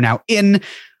predicament we're now in.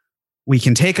 We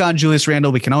can take on Julius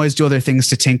Randle. We can always do other things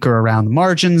to tinker around the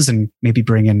margins and maybe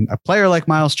bring in a player like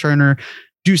Miles Turner,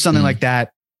 do something like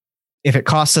that. If it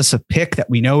costs us a pick that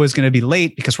we know is going to be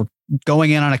late because we're going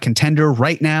in on a contender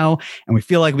right now and we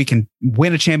feel like we can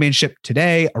win a championship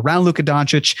today around Luka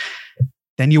Doncic,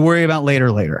 then you worry about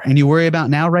later, and you worry about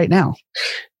right now.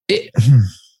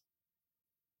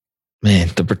 Man,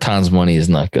 the Bertans money is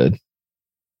not good.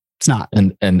 It's not.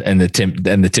 And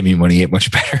the Timmy money ain't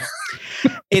much better.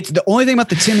 It's the only thing about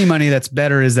the Timmy money that's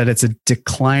better is that it's a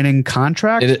declining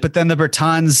contract, but then the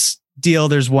Bertans deal,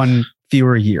 there's one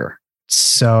fewer year.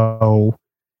 So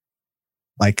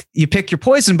like you pick your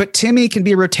poison, but Timmy can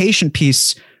be a rotation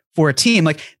piece for a team.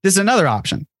 Like this is another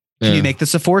option. Can you make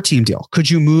this a 4-team deal? Could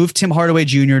you move Tim Hardaway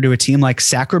Jr. to a team like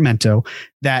Sacramento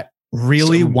that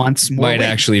really wants more? Might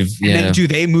actually, And then do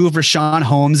they move Rashawn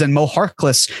Holmes and Mo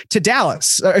Harkless to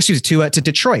Dallas? To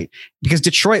Detroit, because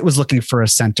Detroit was looking for a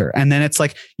center. And then it's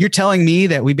like, you're telling me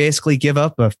that we basically give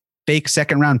up a fake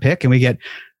 2nd-round pick and we get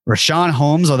Rashawn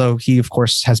Holmes, although he of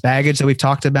course has baggage that we've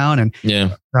talked about, and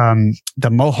the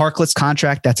Mo Harkless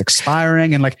contract that's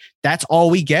expiring, and like that's all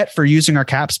we get for using our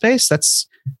cap space.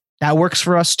 That works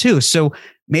for us too. So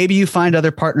maybe you find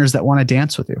other partners that want to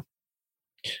dance with you.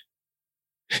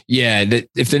 Yeah,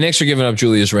 if the Knicks are giving up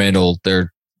Julius Randle,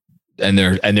 they're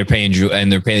paying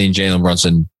Jalen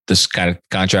Brunson this kind of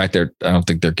contract. I don't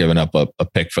think they're giving up a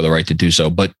pick for the right to do so.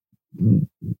 But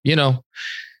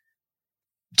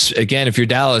again, if you're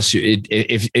Dallas,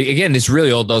 this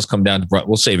really all does come down to Brunson.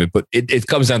 We'll save it, but it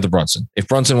comes down to Brunson. If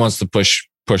Brunson wants to push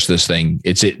this thing,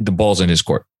 the ball's in his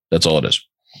court. That's all it is.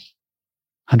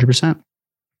 100%.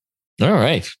 All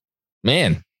right,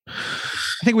 man. I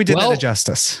think we did that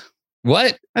justice.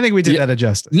 What? I think we did that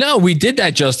justice. No, we did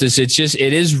that justice. It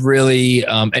is really,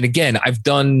 and again, I've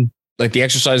done like the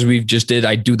exercise we just did.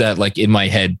 I do that like in my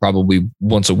head probably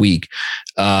once a week,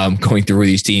 going through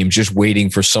these teams, just waiting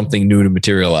for something new to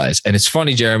materialize. And it's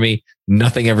funny, Jeremy,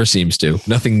 nothing new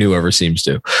ever seems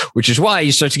to, which is why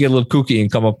you start to get a little kooky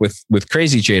and come up with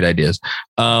crazy trade ideas.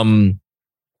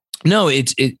 No,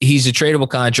 he's a tradable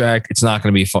contract. It's not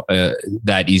going to be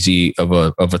that easy of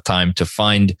a time to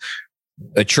find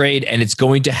a trade. And it's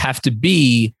going to have to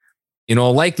be, in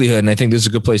all likelihood, and I think this is a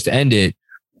good place to end it,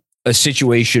 a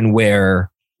situation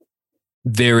where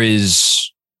there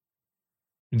is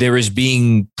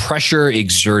being pressure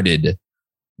exerted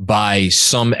by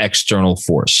some external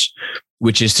force,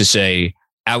 which is to say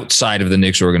outside of the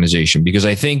Knicks organization. Because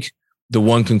I think the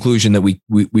one conclusion that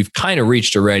we've kind of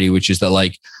reached already, which is that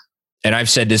like, and I've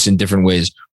said this in different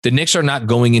ways, the Knicks are not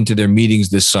going into their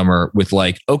meetings this summer with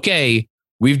like, okay,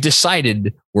 we've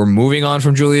decided we're moving on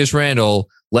from Julius Randle.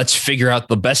 Let's figure out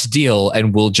the best deal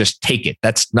and we'll just take it.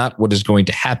 That's not what is going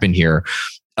to happen here.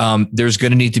 There's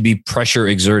going to need to be pressure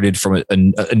exerted from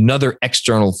another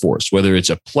external force, whether it's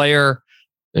a player,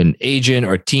 an agent,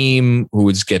 or team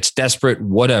who gets desperate,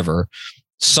 whatever,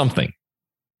 something.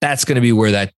 That's going to be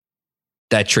where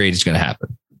that trade is going to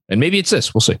happen. And maybe it's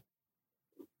this. We'll see.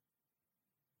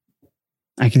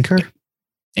 I concur.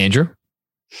 Andrew?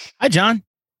 Hi, John.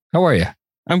 How are you?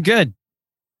 I'm good.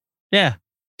 Yeah.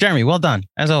 Jeremy, well done,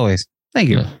 as always. Thank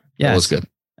you. Yeah, that was good.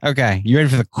 Okay. You ready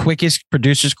for the quickest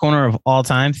producer's corner of all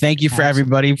time? Thank you for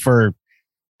everybody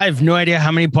I have no idea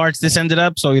how many parts this ended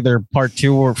up. So either part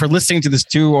 2 or for listening to this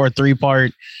 2 or 3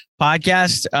 part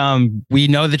podcast. We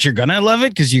know that you're going to love it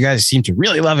because you guys seem to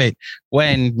really love it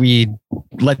when we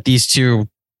let these two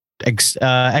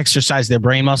exercise their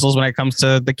brain muscles when it comes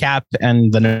to the cap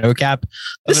and the no cap.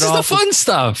 This is the fun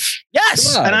stuff.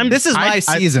 Yes. And this is my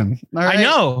season. Right? I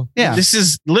know. Yeah. This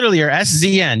is literally your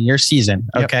SZN, your season.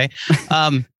 Okay.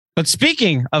 Yep. But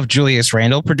speaking of Julius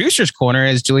Randle, Producer's Corner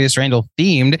is Julius Randle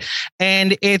themed,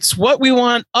 and it's what we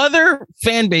want other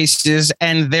fan bases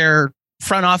and their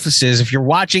front offices. If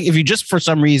you just for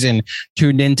some reason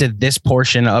tuned into this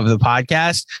portion of the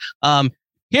podcast,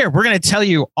 here, we're going to tell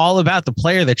you all about the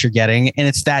player that you're getting. And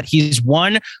it's that he's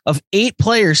one of 8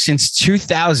 players since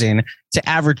 2000 to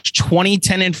average 20,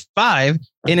 10, and 5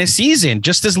 in a season,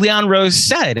 just as Leon Rose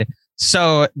said.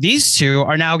 So these two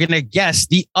are now going to guess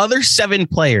the other 7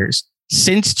 players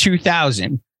since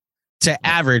 2000 to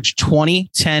average 20,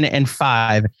 10, and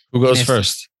 5. Who goes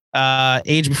first?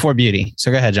 Age before beauty.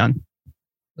 So go ahead, John.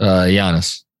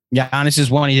 Giannis. Giannis is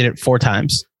one. He did it 4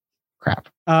 times. Crap.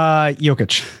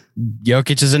 Jokic.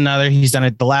 Jokic is another. He's done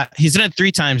it he's done it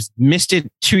 3 times. Missed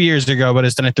it 2 years ago, but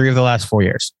has done it 3 of the last 4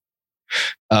 years.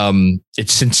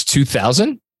 It's since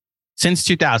 2000. Since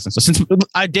 2000. So since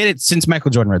I did it since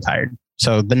Michael Jordan retired.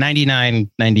 So the 99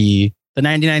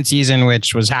 season,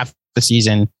 which was half the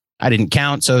season, I didn't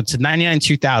count. So it's a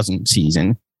 99-2000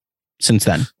 season since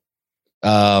then.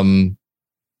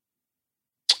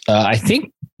 I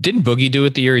think didn't Boogie do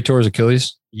it the year he tore his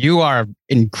Achilles? You are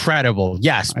incredible.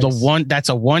 Yes, Nice. that's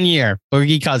a 1 year.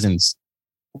 Boogie Cousins.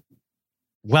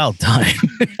 Well done.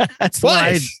 That's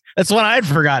what I'd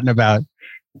forgotten about.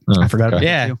 Oh, I forgot about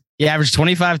Yeah. that too. He averaged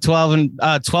 25, 12, and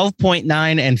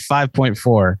 12.9 and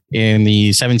 5.4 in the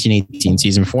 17-18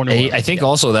 season. I think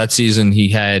also that season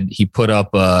he put up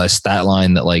a stat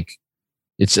line that like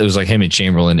it was like him and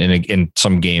Chamberlain in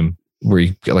some game where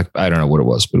he like I don't know what it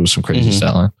was, but it was some crazy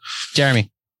stat line. Jeremy.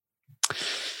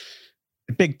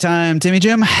 Big time Timmy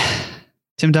Jim.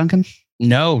 Tim Duncan.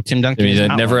 No, Tim Duncan. I mean, is that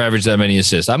not never one. averaged that many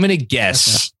assists. I'm going to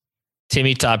guess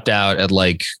Timmy topped out at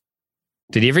like,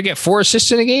 did he ever get 4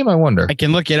 assists in a game? I wonder. I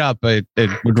can look it up, but it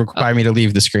would require me to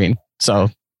leave the screen. So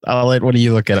what do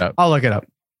you look it up? I'll look it up.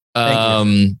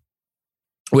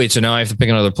 Wait, so now I have to pick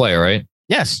another player, right?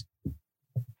 Yes.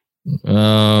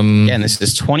 Again, this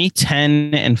is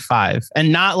 2010 and 5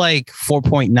 and not like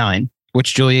 4.9,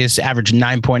 which Julius averaged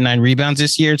 9.9 rebounds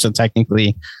this year. So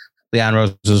technically Leon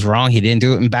Rose was wrong. He didn't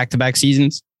do it in back-to-back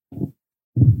seasons.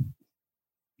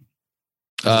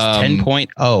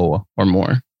 10.0 or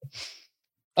more.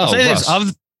 Oh, Say Russ. this,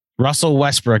 of Russell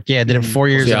Westbrook. Yeah, did it 4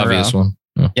 years the in a row. obvious one.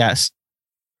 Yeah. Yes.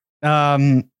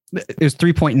 It was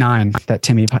 3.9 that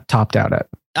Timmy topped out at.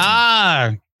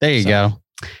 There you go.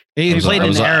 He played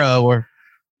in an era where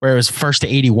it was first to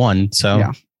 81.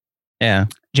 So yeah.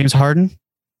 James Harden.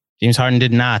 James Harden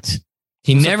did not.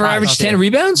 He never averaged 10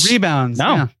 rebounds? Rebounds.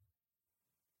 No. Yeah.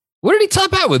 What did he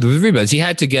top out with rebounds? He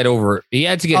had to get I'll look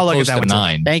close at that to one too.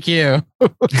 9. Thank you.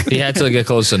 He had to get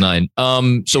close to 9.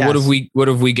 So Yes. what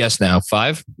have we guessed now?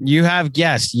 5? You have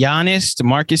guessed Giannis,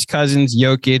 DeMarcus Cousins,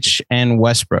 Jokic, and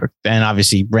Westbrook, and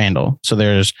obviously Randall. So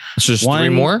there's So just 3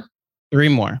 One- more? 3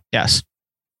 more. Yes.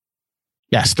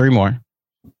 Yes, 3 more.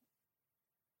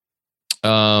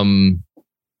 One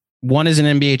is an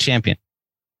NBA champion.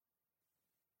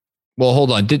 Well, hold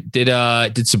on. Did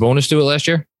Sabonis do it last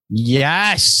year?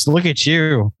 Yes. Look at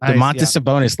you. Nice, DeMontis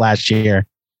Sabonis last year.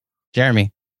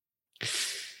 Jeremy.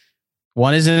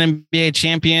 One is an NBA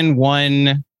champion.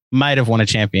 One might have won a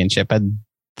championship had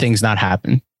things not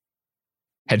happened.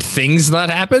 Had things not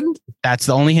happened? That's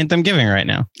the only hint I'm giving right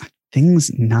now. Things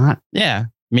not. Yeah.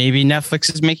 Maybe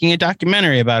Netflix is making a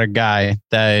documentary about a guy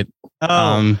that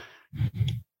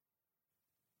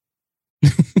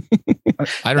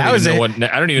I That don't was even know it.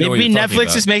 what I don't even know what maybe you're talking Netflix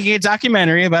about. is making a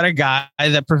documentary about a guy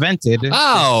that prevented.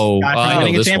 Oh, guy from I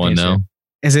winning know a this one championship. now.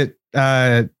 Is it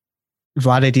Vlade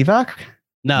Divac?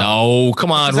 No,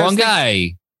 come on, That's what I wrong was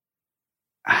guy.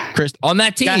 Chris, On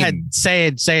that team. go ahead. Say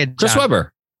it. Chris John.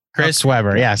 Webber. Chris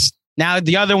Webber. Yes. Now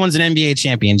the other one's an NBA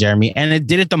champion, Jeremy, and it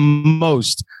did it the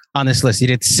most on this list. He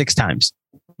did it 6 times.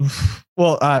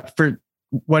 Well, for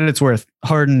what it's worth,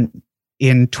 Harden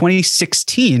in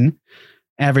 2016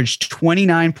 averaged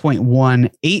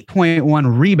 29.1,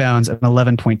 8.1 rebounds, and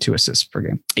 11.2 assists per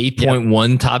game.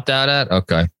 8.1 topped out at?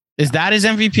 Okay. Is that his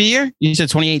MVP year? You said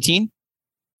 2018.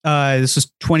 This was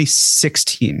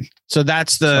 2016. So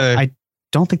that's So I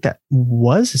don't think that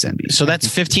was his NBA. So that's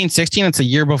 15, 16. It's a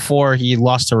year before he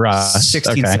lost to Russ.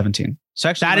 16, Okay. 17. So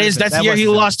actually, That's the year he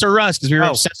lost to Russ because we were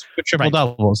Oh, obsessed with triple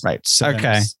doubles. Right. So then Okay.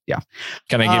 it's- Yeah.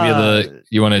 Can I give you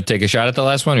you want to take a shot at the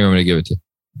last one or you want me to give it to you?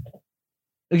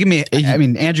 Give me. I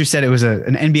mean, Andrew said it was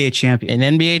an NBA champion.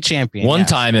 An NBA champion. One yes.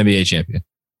 time NBA champion.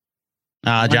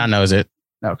 John knows it.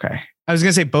 Okay. I was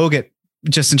gonna say Bogut,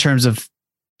 just in terms of,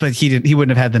 but he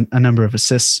wouldn't have had a number of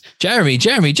assists. Jeremy.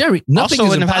 Nothing Also is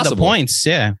wouldn't have had the impossible. points.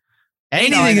 Yeah.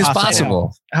 Anything is I'll say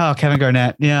possible. Oh, Kevin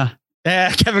Garnett. Yeah.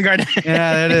 Yeah, Kevin Garnett.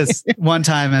 Yeah, that is one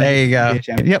time. There you go. NBA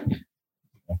champion. Yep.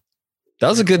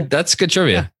 That's good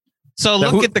trivia. So Now,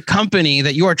 look at the company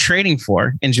that you are trading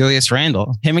for in Julius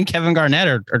Randle. Him and Kevin Garnett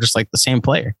are just like the same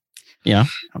player.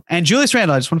 And Julius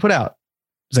Randle, I just want to put out,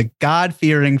 is a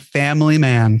God-fearing family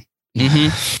man Mm-hmm.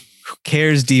 who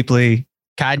cares deeply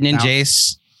Kaiden and Wow.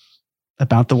 Jace.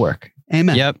 about the work.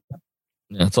 Amen. Yep.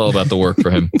 Yeah, it's all about the work for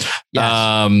him.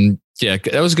 Yes. Yeah,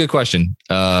 that was a good question.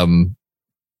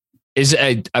 There's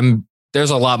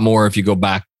a lot more if you go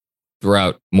back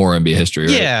throughout more NBA history.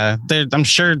 Right? Yeah. I'm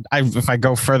sure if I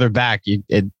go further back,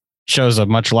 it shows a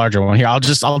much larger one here. I'll do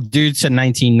to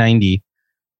 1990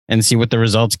 and see what the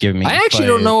results give me. I actually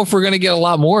But- don't know if we're going to get a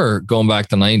lot more going back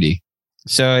to 90.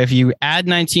 So if you add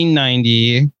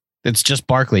 1990, it's just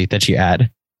Barkley that you add.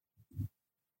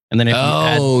 And then if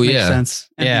Makes sense.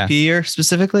 Yeah. MVP year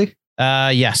specifically?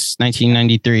 yes,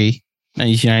 1993.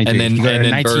 1993. And then- If you go to and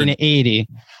then 1980.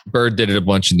 Bird did it a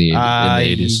bunch in the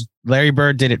 80s. Larry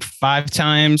Bird did it 5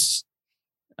 times.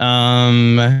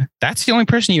 That's the only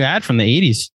person you add from the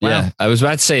 80s. Wow. Yeah, I was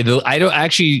about to say I don't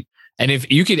actually. And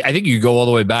if you could, I think you go all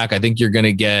the way back. I think you're going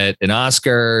to get an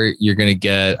Oscar. You're going to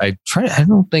get. I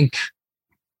don't think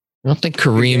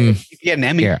Kareem. You get an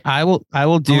Emmy. Here, I will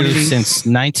do Tony. since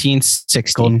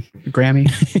 1960. Gold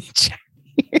Grammy.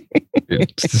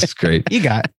 This is great. You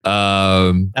got it.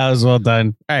 That was well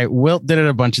done. All right, Wilt did it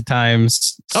a bunch of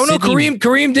times. Oh no,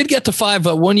 Kareem did get to 5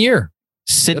 1 year.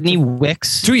 Sidney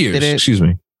Wicks 2 years. did it. Excuse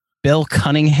me. Bill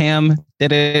Cunningham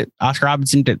did it. Oscar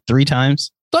Robertson did it 3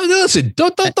 times. Listen,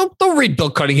 don't read Bill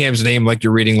Cunningham's name like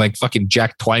you're reading like fucking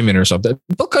Jack Twyman or something.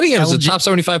 Bill Cunningham is a top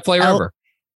 75 player ever.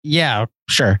 Yeah,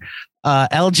 sure.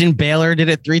 Elgin Baylor did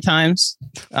it 3 times.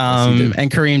 did. And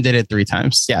Kareem did it 3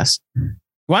 times. Yes.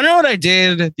 Want to know what I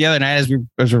did the other night as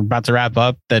we're about to wrap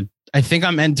up? That I think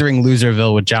I'm entering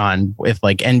Loserville with John with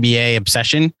like NBA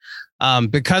obsession.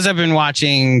 Because I've been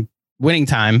watching Winning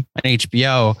Time on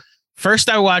HBO. First,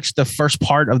 I watched the first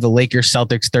part of the Lakers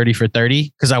Celtics 30 for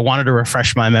 30 because I wanted to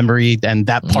refresh my memory. And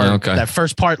that part, that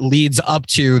first part leads up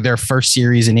to their first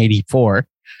series in 84.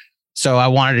 So I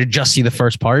wanted to just see the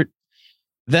first part.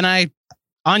 Then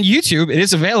on YouTube, it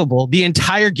is available. The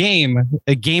entire game,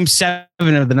 game 7 of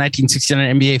the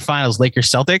 1969 NBA Finals, Lakers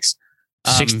Celtics.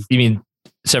 You mean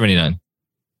 79?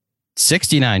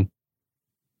 69.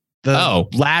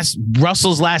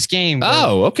 Russell's last game.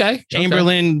 Oh, okay.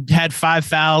 Chamberlain had 5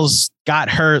 fouls, got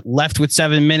hurt, left with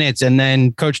 7 minutes, and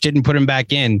then coach didn't put him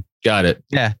back in. Got it.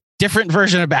 Yeah. Different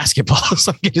version of basketball.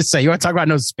 So I'm going to say, you want to talk about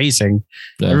no spacing.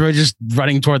 Yeah. Everybody just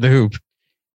running toward the hoop.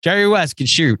 Jerry West could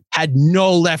shoot, had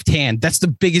no left hand. That's the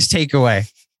biggest takeaway.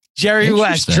 Jerry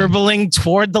West dribbling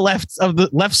toward the left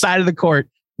side of the court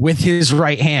with his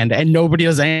right hand, and nobody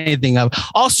does anything of.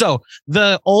 Also,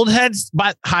 the old heads,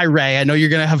 but hi Ray, I know you're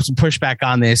going to have some pushback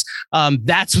on this.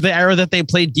 That's the era that they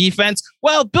played defense.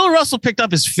 Well, Bill Russell picked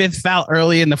up his 5th foul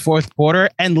early in the 4th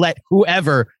quarter and let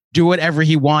whoever do whatever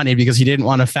he wanted because he didn't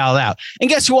want to foul out. And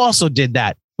guess who also did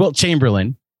that? Wilt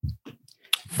Chamberlain.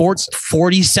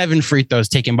 47 free throws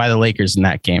taken by the Lakers in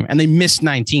that game, and they missed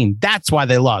 19. That's why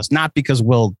they lost, not because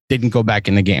Will didn't go back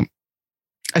in the game.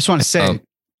 I just want to say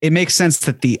it makes sense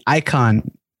that the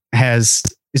icon is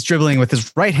dribbling with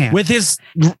his right hand, with his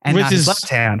left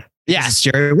hand. Yes,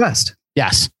 Jerry West.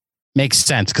 Yes, makes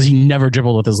sense because he never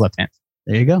dribbled with his left hand.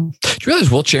 There you go. Do you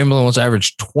realize Wilt Chamberlain once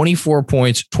averaged 24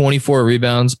 points, 24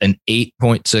 rebounds, and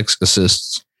 8.6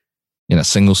 assists in a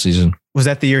single season? Was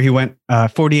that the year he went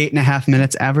 48 and a half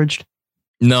minutes averaged?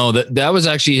 No, that was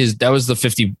actually the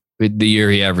 50, the year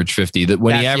he averaged 50. That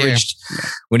when he averaged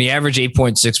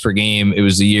 8.6 per game, it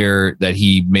was the year that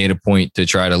he made a point to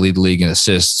try to lead the league in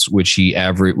assists, which he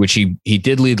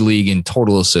did lead the league in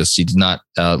total assists. He did not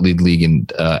lead the league in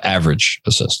average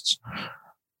assists.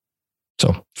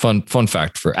 So fun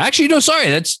fact for actually, no, sorry.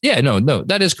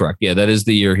 That is correct. Yeah. That is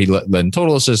the year he led in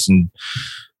total assists, and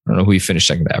I don't know who he finished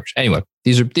second average. Anyway,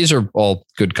 these are all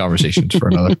good conversations for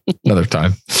another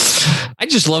time. I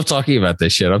just love talking about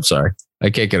this shit. I'm sorry. I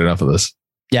can't get enough of this.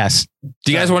 Yes.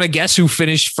 Do you guys want to guess who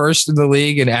finished first in the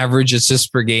league in average assists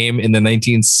per game in the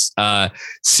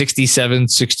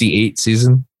 1967-68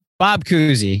 season? Bob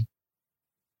Cousy.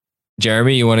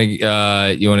 Jeremy, you want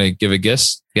to give a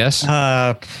guess?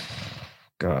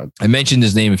 God. I mentioned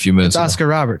his name a few minutes It's ago. Oscar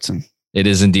Robertson. It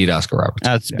is indeed Oscar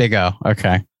Robertson. That's Big O.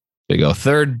 Okay. Big O.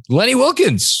 Third, Lenny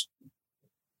Wilkins.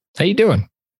 How you doing?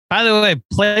 By the way,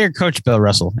 player coach Bill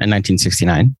Russell in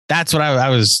 1969. That's what I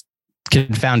was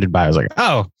confounded by. I was like,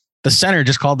 oh, the center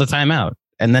just called the timeout.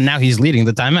 And then now he's leading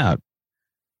the timeout.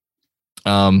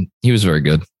 He was very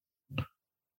good.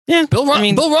 Yeah. Bill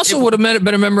Russell would have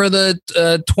been a member of the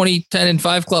 2010 and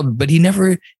 5 club, but he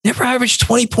never averaged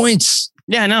 20 points.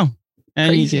 Yeah, I know.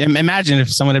 And imagine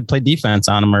if someone had played defense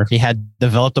on him, or if he had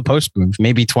developed a post move,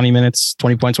 maybe 20 minutes,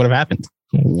 20 points would have happened.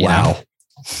 Wow.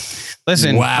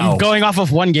 Listen, I'm going off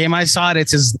of one game I saw it.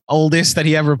 It's his oldest that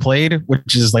he ever played,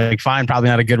 which is like fine, probably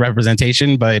not a good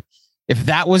representation. But if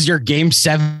that was your game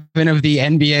 7 of the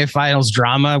NBA Finals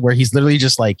drama, where he's literally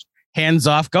just like hands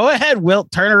off, go ahead,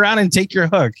 Wilt, turn around and take your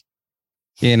hook.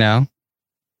 You know,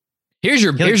 here's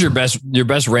your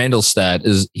best Randall stat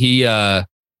is he.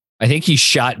 I think he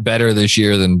shot better this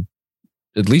year than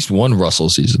at least one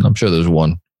Russell season. I'm sure there's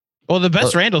one. Well, the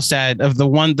best Randall stat of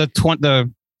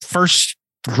the first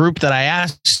group that I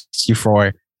asked you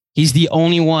for, he's the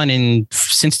only one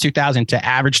since 2000 to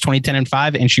average 20, 10, and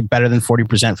 5 and shoot better than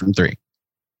 40% from 3.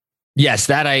 Yes,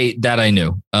 that I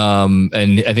knew. And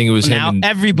I think it was him. Now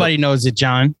everybody knows it,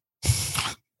 John.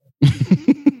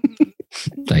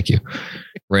 Thank you.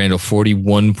 Randall,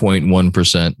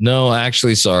 41.1%. No,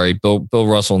 actually, sorry. Bill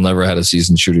Russell never had a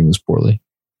season shooting this poorly.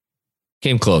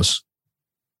 Came close.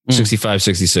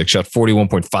 65-66, shot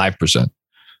 41.5%.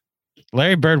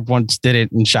 Larry Bird once did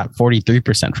it and shot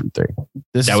 43% from three.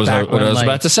 That was what I was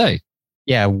about to say.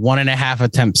 Yeah, 1.5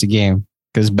 attempts a game.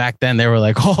 Because back then they were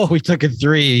like, oh, we took a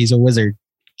three. He's a wizard.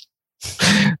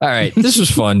 All right. This was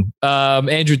fun.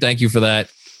 Andrew, thank you for that.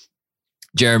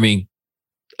 Jeremy,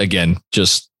 again,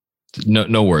 just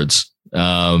no words.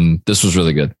 This was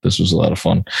really good. This was a lot of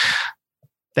fun.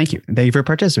 Thank you. Thank you for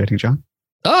participating, John.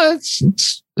 Oh,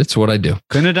 it's what I do.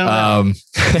 Couldn't have done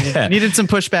that. Needed some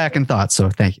pushback and thoughts, so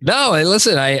thank you. No,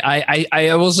 listen,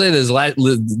 I will say this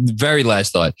very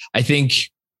last thought. I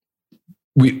think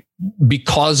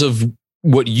because of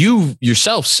what you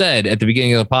yourself said at the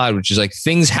beginning of the pod, which is like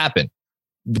things happen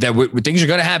things are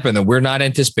going to happen that we're not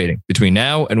anticipating between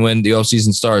now and when the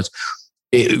offseason starts.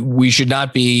 We should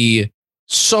not be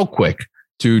so quick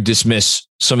to dismiss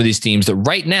some of these teams that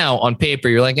right now on paper,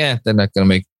 you're like, they're not going to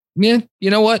make. Yeah, you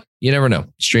know what? You never know.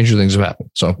 Stranger things have happened.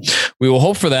 So we will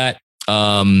hope for that.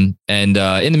 And in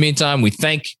the meantime, we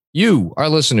thank you, our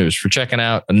listeners, for checking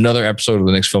out another episode of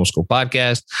the Knicks Film School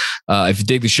podcast. If you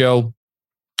dig the show,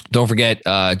 don't forget,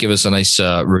 give us a nice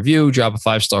review, drop a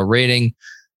 5-star rating.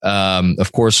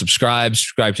 Of course, subscribe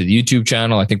to the YouTube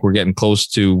channel. I think we're getting close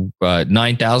to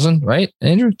 9,000, right,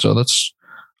 Andrew? So that's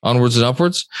onwards and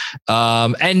upwards.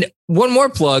 And one more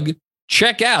plug,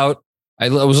 check out, I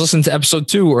was listening to episode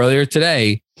 2 earlier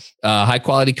today, high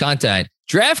quality content,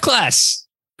 Draft Class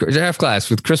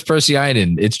with Chris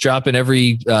Persianen. It's dropping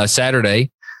every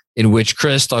Saturday, in which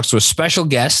Chris talks to a special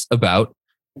guest about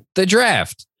the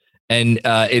draft. And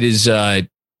it is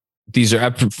these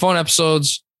are fun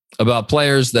episodes about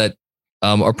players that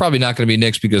are probably not going to be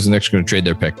Knicks because the Knicks are going to trade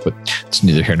their pick, but it's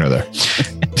neither here nor there.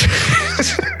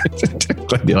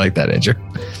 Glad you like that, Andrew.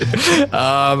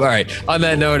 All right. On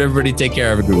that note, everybody take care.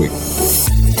 Have a good week.